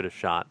 we'll give it a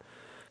shot.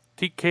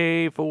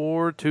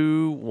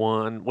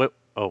 TK421. What?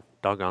 Oh,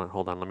 doggone it.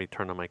 Hold on. Let me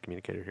turn on my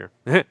communicator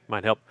here.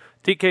 Might help.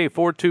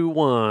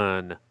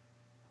 TK421.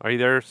 Are you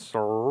there,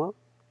 sir?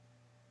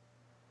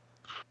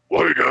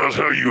 Well, hey, guys.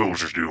 How you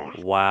hosers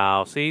doing?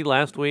 Wow. See,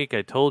 last week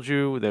I told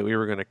you that we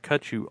were going to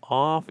cut you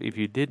off if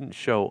you didn't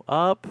show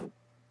up.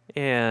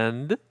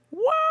 And,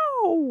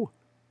 wow!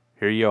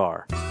 Here you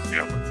are.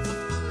 Yeah.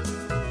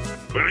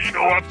 Well,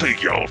 I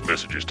take y'all's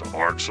messages to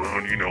heart, son.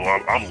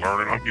 I'm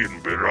learning. I'm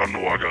getting better. I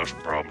know I got some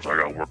problems I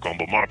got to work on,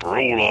 but my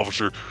parole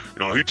officer,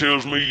 he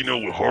tells me,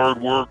 with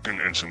hard work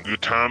and some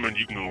good timing,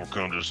 you can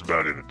overcome just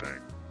about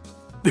anything.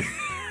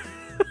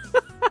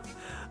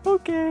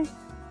 Okay.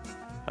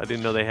 I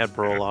didn't know they had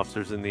parole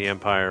officers in the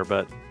Empire,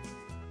 but...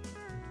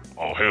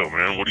 Oh, hell,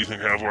 man. What do you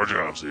think half our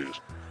jobs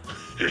is?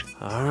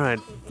 All right.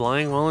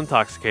 Flying while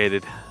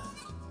intoxicated.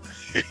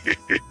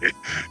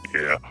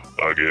 Yeah,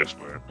 I guess,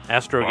 man.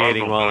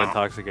 Astrogating while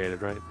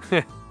intoxicated, right?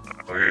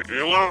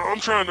 I'm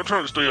trying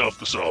to stay off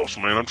the sauce,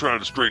 man. I'm trying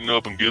to straighten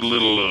up and get a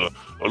little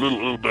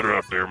better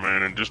out there,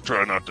 man, and just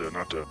try not to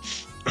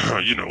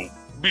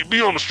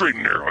be on the straight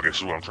and narrow, I guess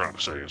is what I'm trying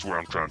to say. It's where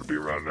I'm trying to be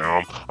right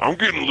now. I'm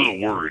getting a little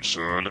worried,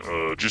 son.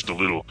 Just a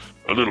little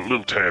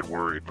tad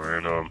worried,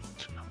 man.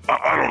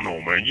 I don't know,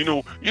 man.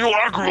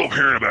 I grew up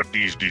hearing about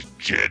these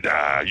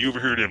Jedi. You ever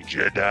hear of them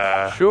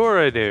Jedi? Sure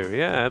I do.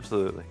 Yeah,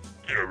 absolutely.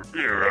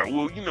 Yeah, right.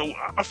 Well,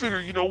 I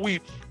figure,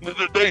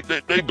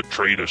 they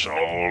betrayed us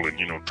all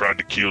and, tried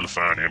to kill the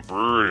fine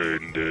emperor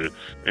and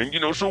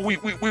so we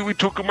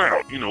took them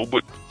out,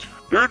 but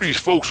there are these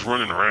folks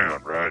running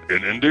around, right?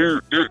 And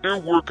they're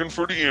working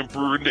for the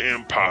emperor and the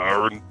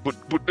empire, but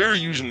they're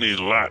using these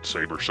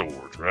lightsaber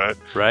swords, right?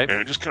 Right. And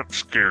it just kind of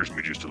scares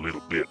me just a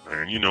little bit,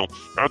 man.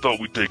 I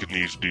thought we'd taken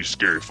these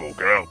scary folk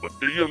out, but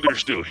they're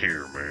still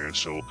here, man.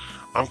 So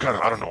I'm kind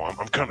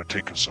of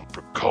taking some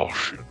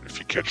precaution, if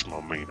you catch my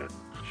meaning.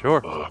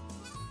 Sure.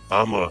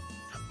 I'm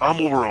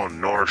over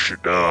on Nar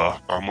Shaddaa.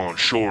 I'm on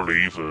shore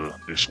leave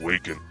this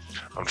week, and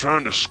I'm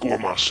trying to score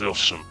myself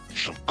some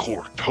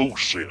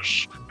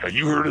cortosis. Have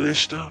you heard of this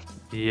stuff?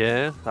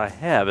 Yeah, I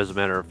have, as a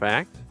matter of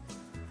fact.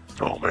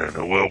 Oh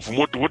man, well, from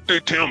what they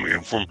tell me,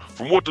 and from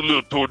what the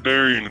little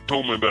Toydarian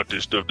told me about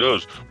this stuff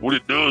does, what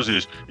it does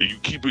is if you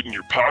keep it in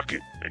your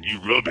pocket and you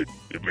rub it,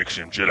 it makes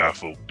them Jedi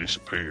folk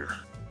disappear.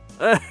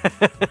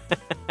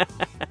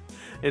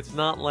 It's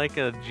not like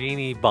a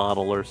genie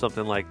bottle or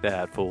something like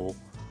that, fool.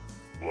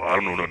 Well, I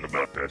don't know nothing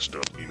about that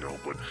stuff,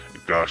 but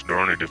gosh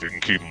darn it, if it can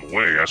keep them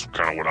away, that's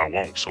kind of what I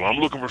want. So I'm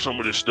looking for some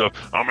of this stuff.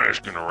 I'm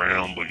asking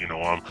around, but,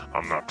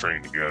 I'm not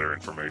trained to gather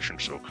information,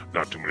 so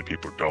not too many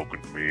people are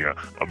talking to me.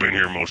 I've been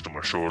here most of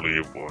my shore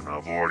leave, and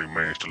I've already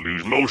managed to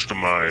lose most of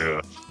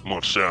my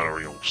month's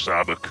salary on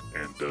Sabak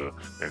and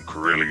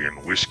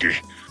Corellian whiskey,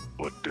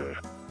 but,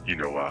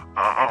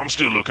 I'm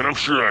still looking. I'm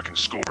sure I can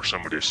score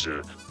some of this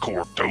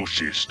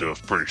cortosis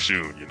stuff pretty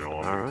soon,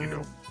 All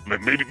right.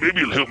 Maybe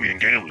it'll help me in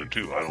gambling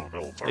too. I don't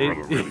know if I rub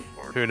it really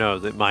hard. Who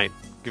knows? It might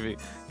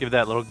give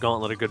that little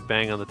gauntlet a good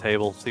bang on the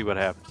table. See what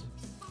happens.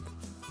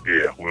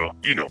 Yeah, well,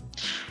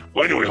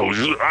 Well, anyway,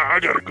 hosers, I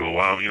gotta go.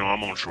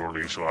 I'm on shore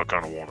leave, so I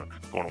kind of wanna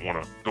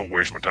don't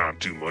waste my time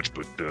too much.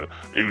 But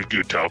it was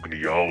good talking to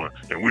y'all,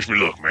 and wish me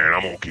luck, man.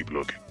 I'm gonna keep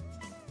looking.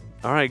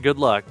 All right, good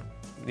luck.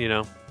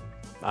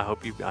 I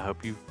hope you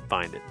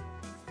find it.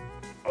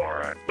 All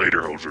right,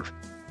 later, hosers.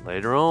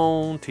 Later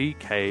on,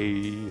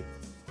 TK.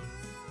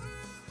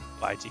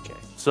 Bye, TK.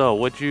 So,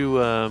 what'd you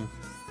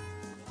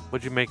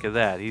make of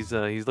that? He's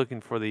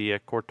looking for the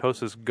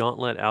Cortosis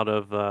gauntlet out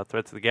of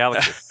Threats of the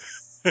Galaxy.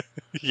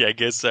 Yeah, I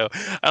guess so.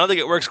 I don't think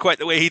it works quite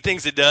the way he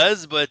thinks it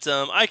does, but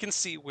I can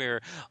see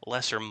where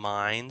lesser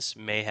minds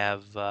may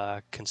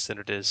have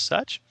considered it as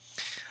such.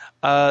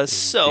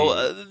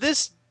 So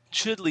this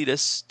should lead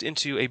us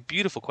into a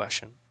beautiful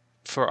question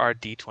for our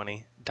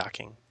D20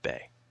 Docking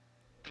Bay.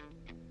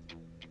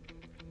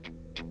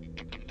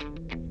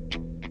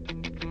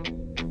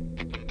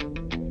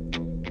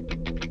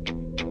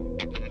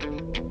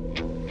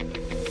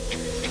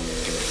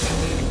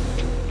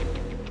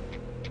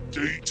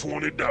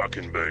 D20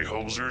 Docking Bay,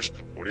 hosers.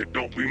 When it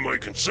don't be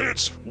making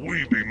sense,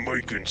 we be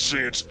making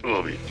sense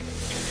of it.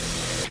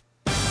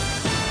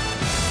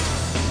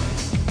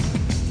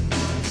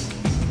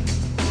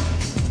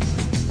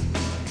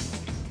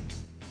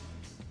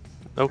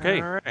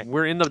 Okay, All right.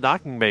 we're in the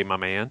docking bay, my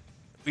man.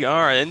 We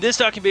are, and this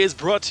docking bay is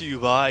brought to you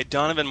by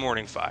Donovan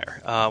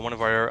Morningfire, one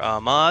of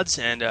our mods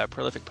and a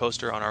prolific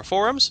poster on our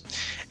forums.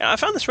 And I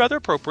found this rather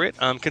appropriate,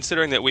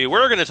 considering that we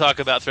were going to talk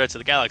about Threats of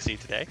the Galaxy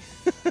today.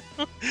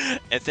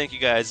 And thank you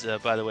guys,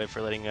 by the way,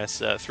 for letting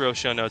us throw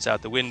show notes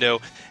out the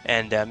window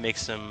and make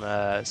some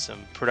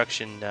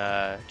production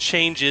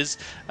changes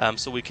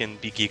so we can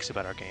be geeks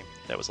about our game.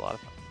 That was a lot of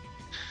fun.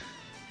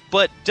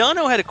 But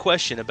Dono had a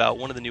question about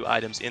one of the new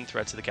items in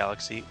Threats of the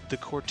Galaxy, the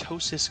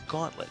Cortosis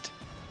Gauntlet.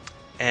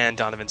 And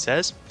Donovan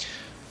says,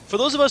 for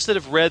those of us that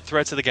have read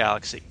Threats of the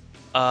Galaxy,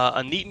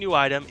 a neat new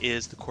item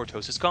is the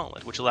Cortosis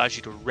Gauntlet, which allows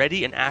you to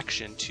ready an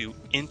action to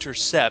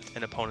intercept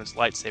an opponent's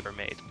lightsaber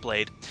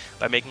blade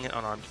by making an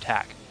unarmed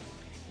attack.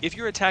 If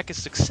your attack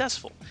is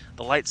successful,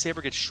 the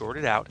lightsaber gets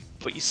shorted out,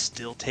 but you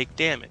still take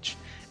damage.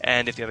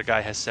 And if the other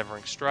guy has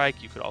Severing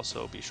Strike, you could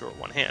also be short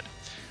one hand.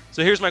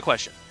 So here's my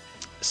question.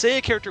 Say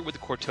a character with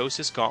the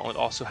Cortosis Gauntlet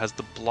also has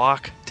the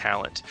Block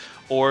talent,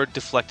 or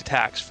deflect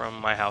attacks from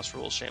my House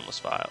Rules shameless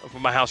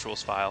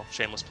file,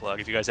 shameless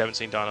plug. If you guys haven't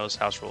seen Dono's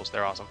House Rules,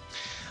 they're awesome.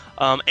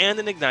 And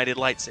an ignited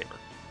lightsaber.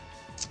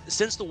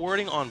 Since the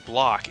wording on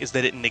Block is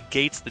that it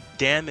negates the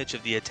damage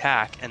of the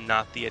attack and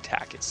not the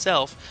attack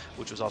itself,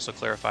 which was also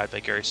clarified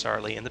by Gary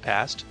Sarley in the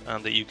past,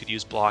 that you could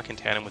use Block in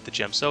tandem with the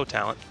Gem-So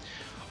talent,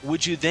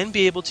 would you then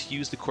be able to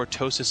use the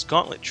Cortosis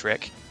Gauntlet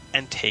trick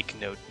and take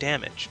no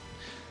damage?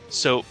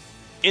 So,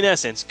 in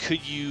essence,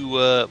 could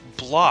you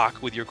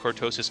block with your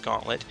Cortosis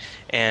Gauntlet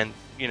and,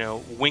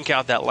 wink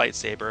out that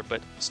lightsaber,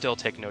 but still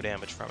take no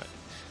damage from it?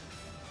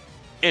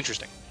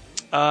 Interesting.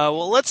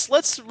 Well,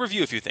 let's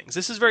review a few things.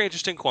 This is a very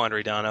interesting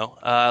quandary, Dono.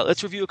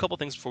 Let's review a couple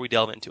things before we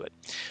delve into it.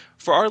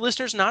 For our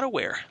listeners not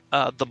aware,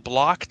 the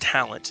Block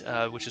talent,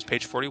 which is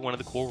page 41 of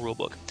the core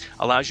rulebook,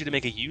 allows you to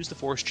make a Use the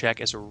Force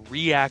check as a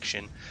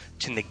reaction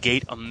to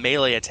negate a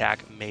melee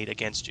attack made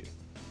against you.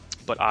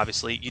 But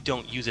obviously, you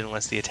don't use it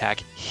unless the attack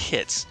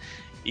hits.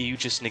 You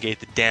just negate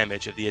the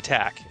damage of the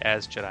attack,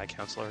 as Jedi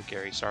Counselor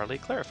Gary Sarley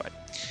clarified.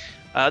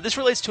 This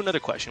relates to another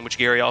question, which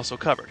Gary also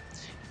covered.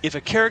 If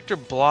a character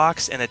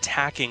blocks an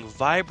attacking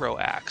vibro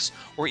axe,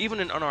 or even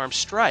an unarmed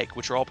strike,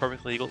 which are all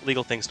perfectly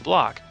legal things to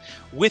block,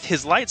 with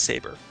his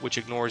lightsaber, which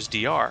ignores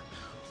DR,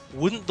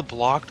 wouldn't the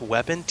blocked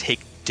weapon take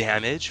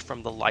damage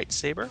from the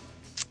lightsaber?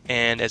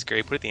 And as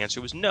Gary put it, the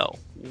answer was no.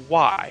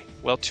 Why?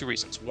 Well, two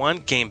reasons. One,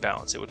 game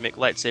balance. It would make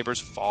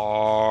lightsabers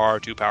far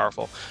too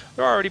powerful.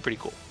 They're already pretty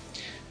cool.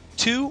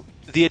 Two,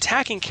 the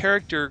attacking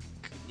character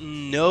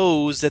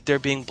knows that they're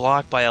being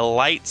blocked by a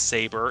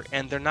lightsaber,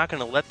 and they're not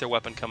going to let their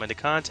weapon come into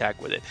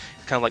contact with it.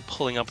 It's kind of like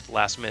pulling up at the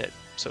last minute,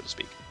 so to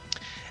speak.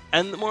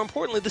 And more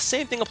importantly, the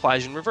same thing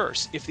applies in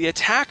reverse. If the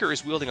attacker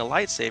is wielding a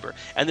lightsaber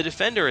and the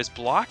defender is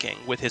blocking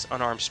with his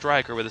unarmed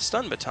strike or with a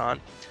stun baton,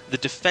 the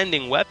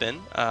defending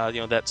weapon,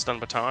 that stun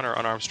baton or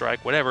unarmed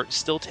strike, whatever,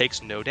 still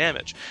takes no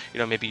damage.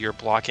 Maybe you're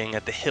blocking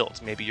at the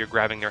hilt, maybe you're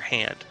grabbing their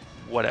hand,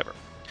 whatever.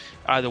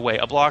 Either way,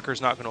 a blocker is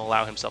not going to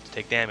allow himself to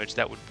take damage.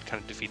 That would kind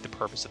of defeat the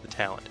purpose of the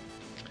talent.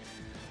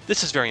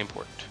 This is very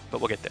important, but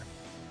we'll get there.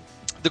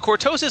 The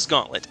Cortosis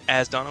Gauntlet,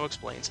 as Dono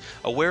explains,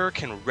 a wearer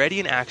can ready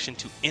an action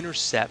to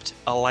intercept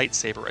a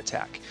lightsaber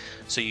attack.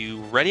 So you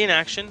ready an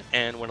action,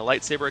 and when a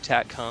lightsaber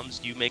attack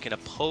comes, you make an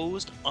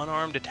opposed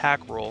unarmed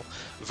attack roll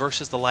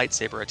versus the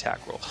lightsaber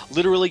attack roll.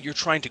 Literally, you're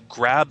trying to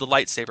grab the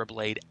lightsaber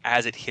blade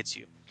as it hits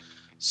you.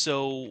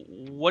 So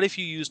what if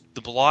you used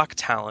the Block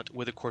talent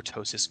with a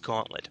Cortosis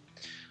Gauntlet?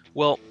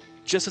 Well,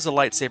 just as a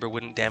lightsaber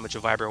wouldn't damage a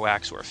vibro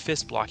axe or a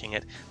fist blocking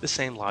it, the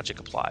same logic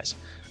applies.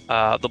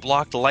 The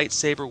blocked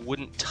lightsaber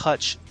wouldn't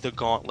touch the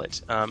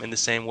gauntlet in the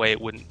same way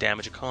it wouldn't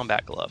damage a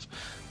combat glove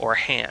or a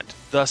hand.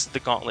 Thus, the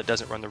gauntlet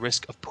doesn't run the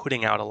risk of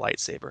putting out a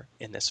lightsaber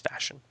in this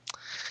fashion.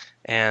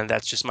 And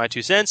that's just my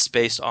 2 cents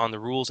based on the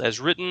rules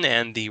as written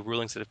and the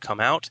rulings that have come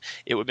out.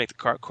 It would make the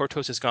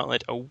Cortosis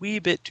Gauntlet a wee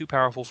bit too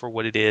powerful for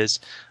what it is.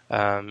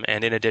 And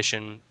in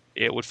addition,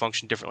 it would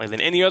function differently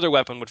than any other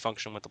weapon would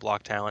function with the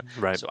Block talent.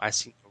 Right. So I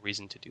see no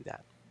reason to do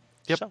that.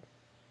 Yep. So,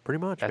 pretty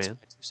much, that's man.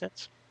 my 2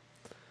 cents.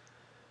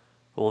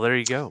 Well, there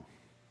you go.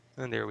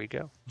 And there we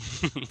go.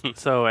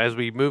 So as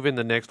we move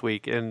into next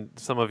week, and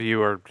some of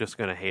you are just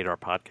going to hate our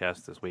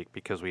podcast this week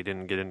because we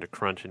didn't get into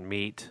Crunch and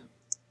Meat.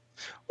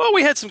 Well,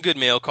 we had some good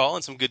mail call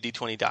and some good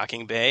D20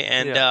 docking bay,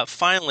 and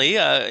finally,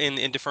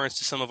 in deference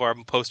to some of our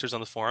posters on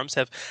the forums,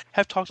 have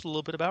talked a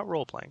little bit about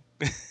role playing.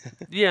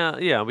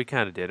 Yeah, we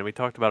kind of did, and we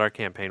talked about our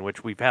campaign,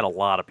 which we've had a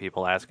lot of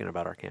people asking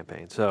about our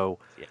campaign. So,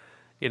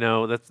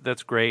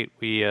 that's great.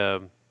 We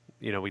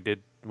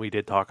we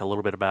did talk a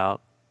little bit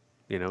about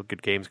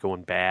good games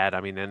going bad.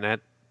 I mean,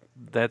 and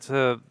that's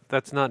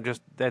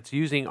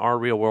using our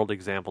real world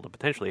example to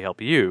potentially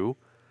help you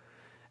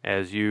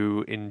as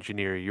you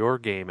engineer your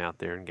game out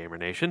there in Gamer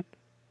Nation.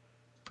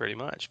 Pretty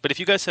much. But if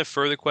you guys have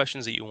further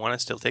questions that you want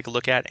us to take a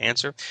look at,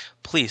 answer,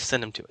 please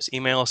send them to us.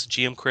 Email us at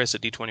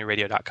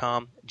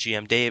gmchris@d20radio.com,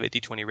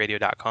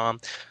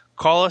 gmdave@d20radio.com.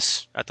 Call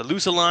us at the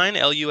LUSA line,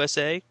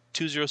 LUSA,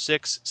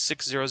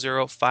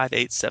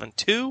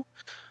 206-600-5872.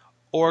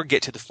 or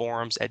get to the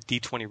forums at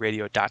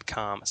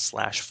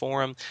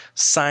d20radio.com/forum.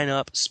 Sign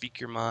up, speak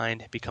your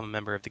mind, become a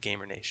member of the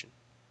Gamer Nation.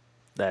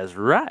 That's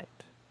right.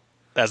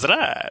 That's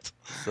right.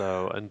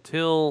 So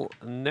until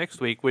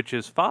next week, which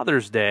is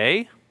Father's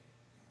Day.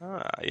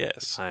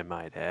 Yes. I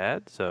might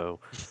add. So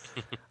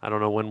I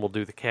don't know when we'll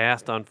do the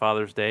cast on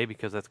Father's Day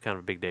because that's kind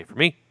of a big day for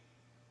me.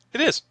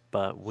 It is.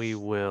 But we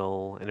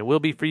will, and it will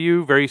be for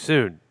you very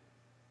soon.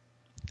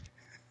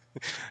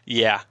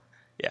 Yeah.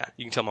 Yeah,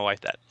 you can tell my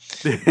wife that.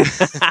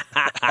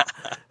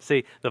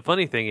 See, the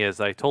funny thing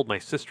is I told my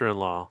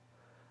sister-in-law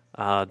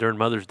during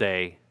Mother's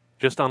Day,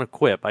 just on a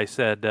quip, I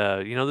said,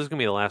 this is going to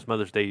be the last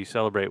Mother's Day you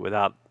celebrate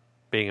without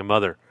being a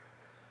mother.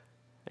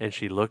 And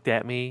she looked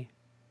at me,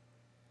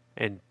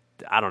 and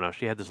I don't know,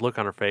 she had this look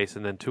on her face,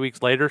 and then 2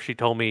 weeks later she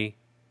told me,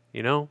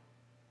 I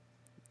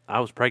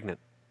was pregnant,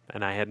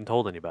 and I hadn't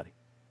told anybody.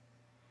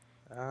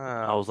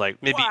 I was like,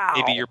 wow.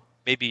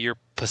 Maybe you're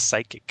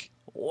psychic.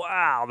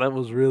 Wow, that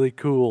was really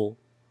cool.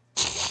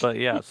 But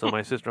yeah, so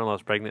my sister-in-law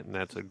is pregnant, and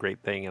that's a great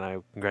thing, and I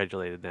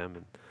congratulated them,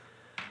 and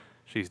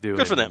she's due.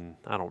 Good for them.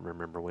 I don't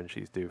remember when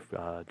she's due,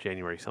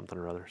 January something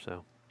or other.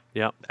 So,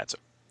 yeah,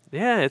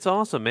 yeah, it's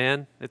awesome,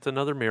 man. It's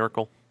another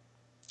miracle.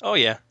 Oh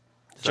yeah,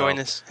 so,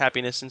 joyness,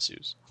 happiness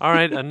ensues. All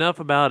right, enough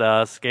about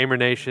us, Gamer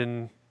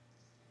Nation.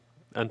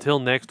 Until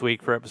next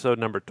week for episode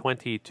number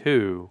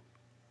 22.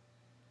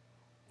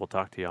 We'll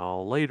talk to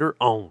y'all later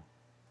on.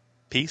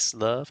 Peace,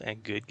 love,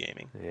 and good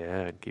gaming.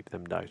 Yeah, and keep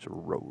them dice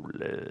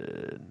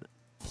rolling.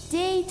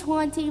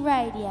 D20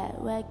 Radio,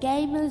 where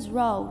gamers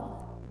roll.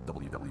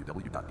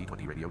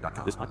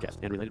 www.d20radio.com. This podcast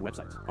and related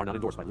websites are not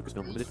endorsed by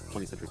Lucasfilm Limited,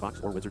 20th Century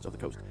Fox, or Wizards of the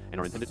Coast, and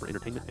are intended for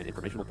entertainment and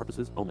informational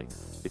purposes only.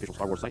 The official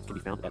Star Wars site can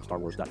be found at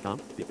starwars.com.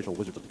 The official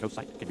Wizards of the Coast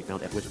site can be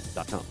found at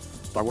wizards.com.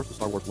 Star Wars, the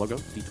Star Wars logo,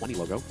 D20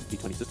 logo,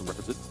 D20 system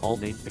references, all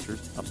named pictures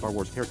of Star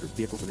Wars characters,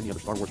 vehicles, and any other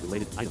Star Wars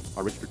related items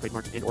are registered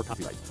trademarks and or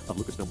copyrights of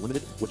Lucasfilm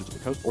Limited, Wizards of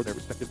the Coast, or their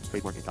respective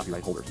trademark and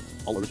copyright holders.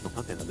 All original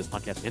content of this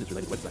podcast and its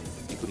related website,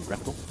 including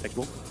graphical,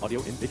 textual,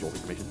 audio, and visual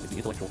information, is the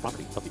intellectual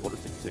property of the Order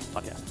 66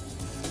 podcast.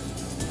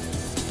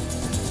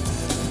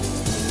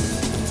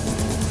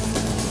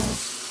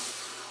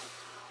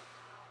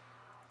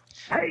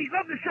 Hey,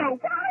 love the show.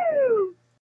 Woo!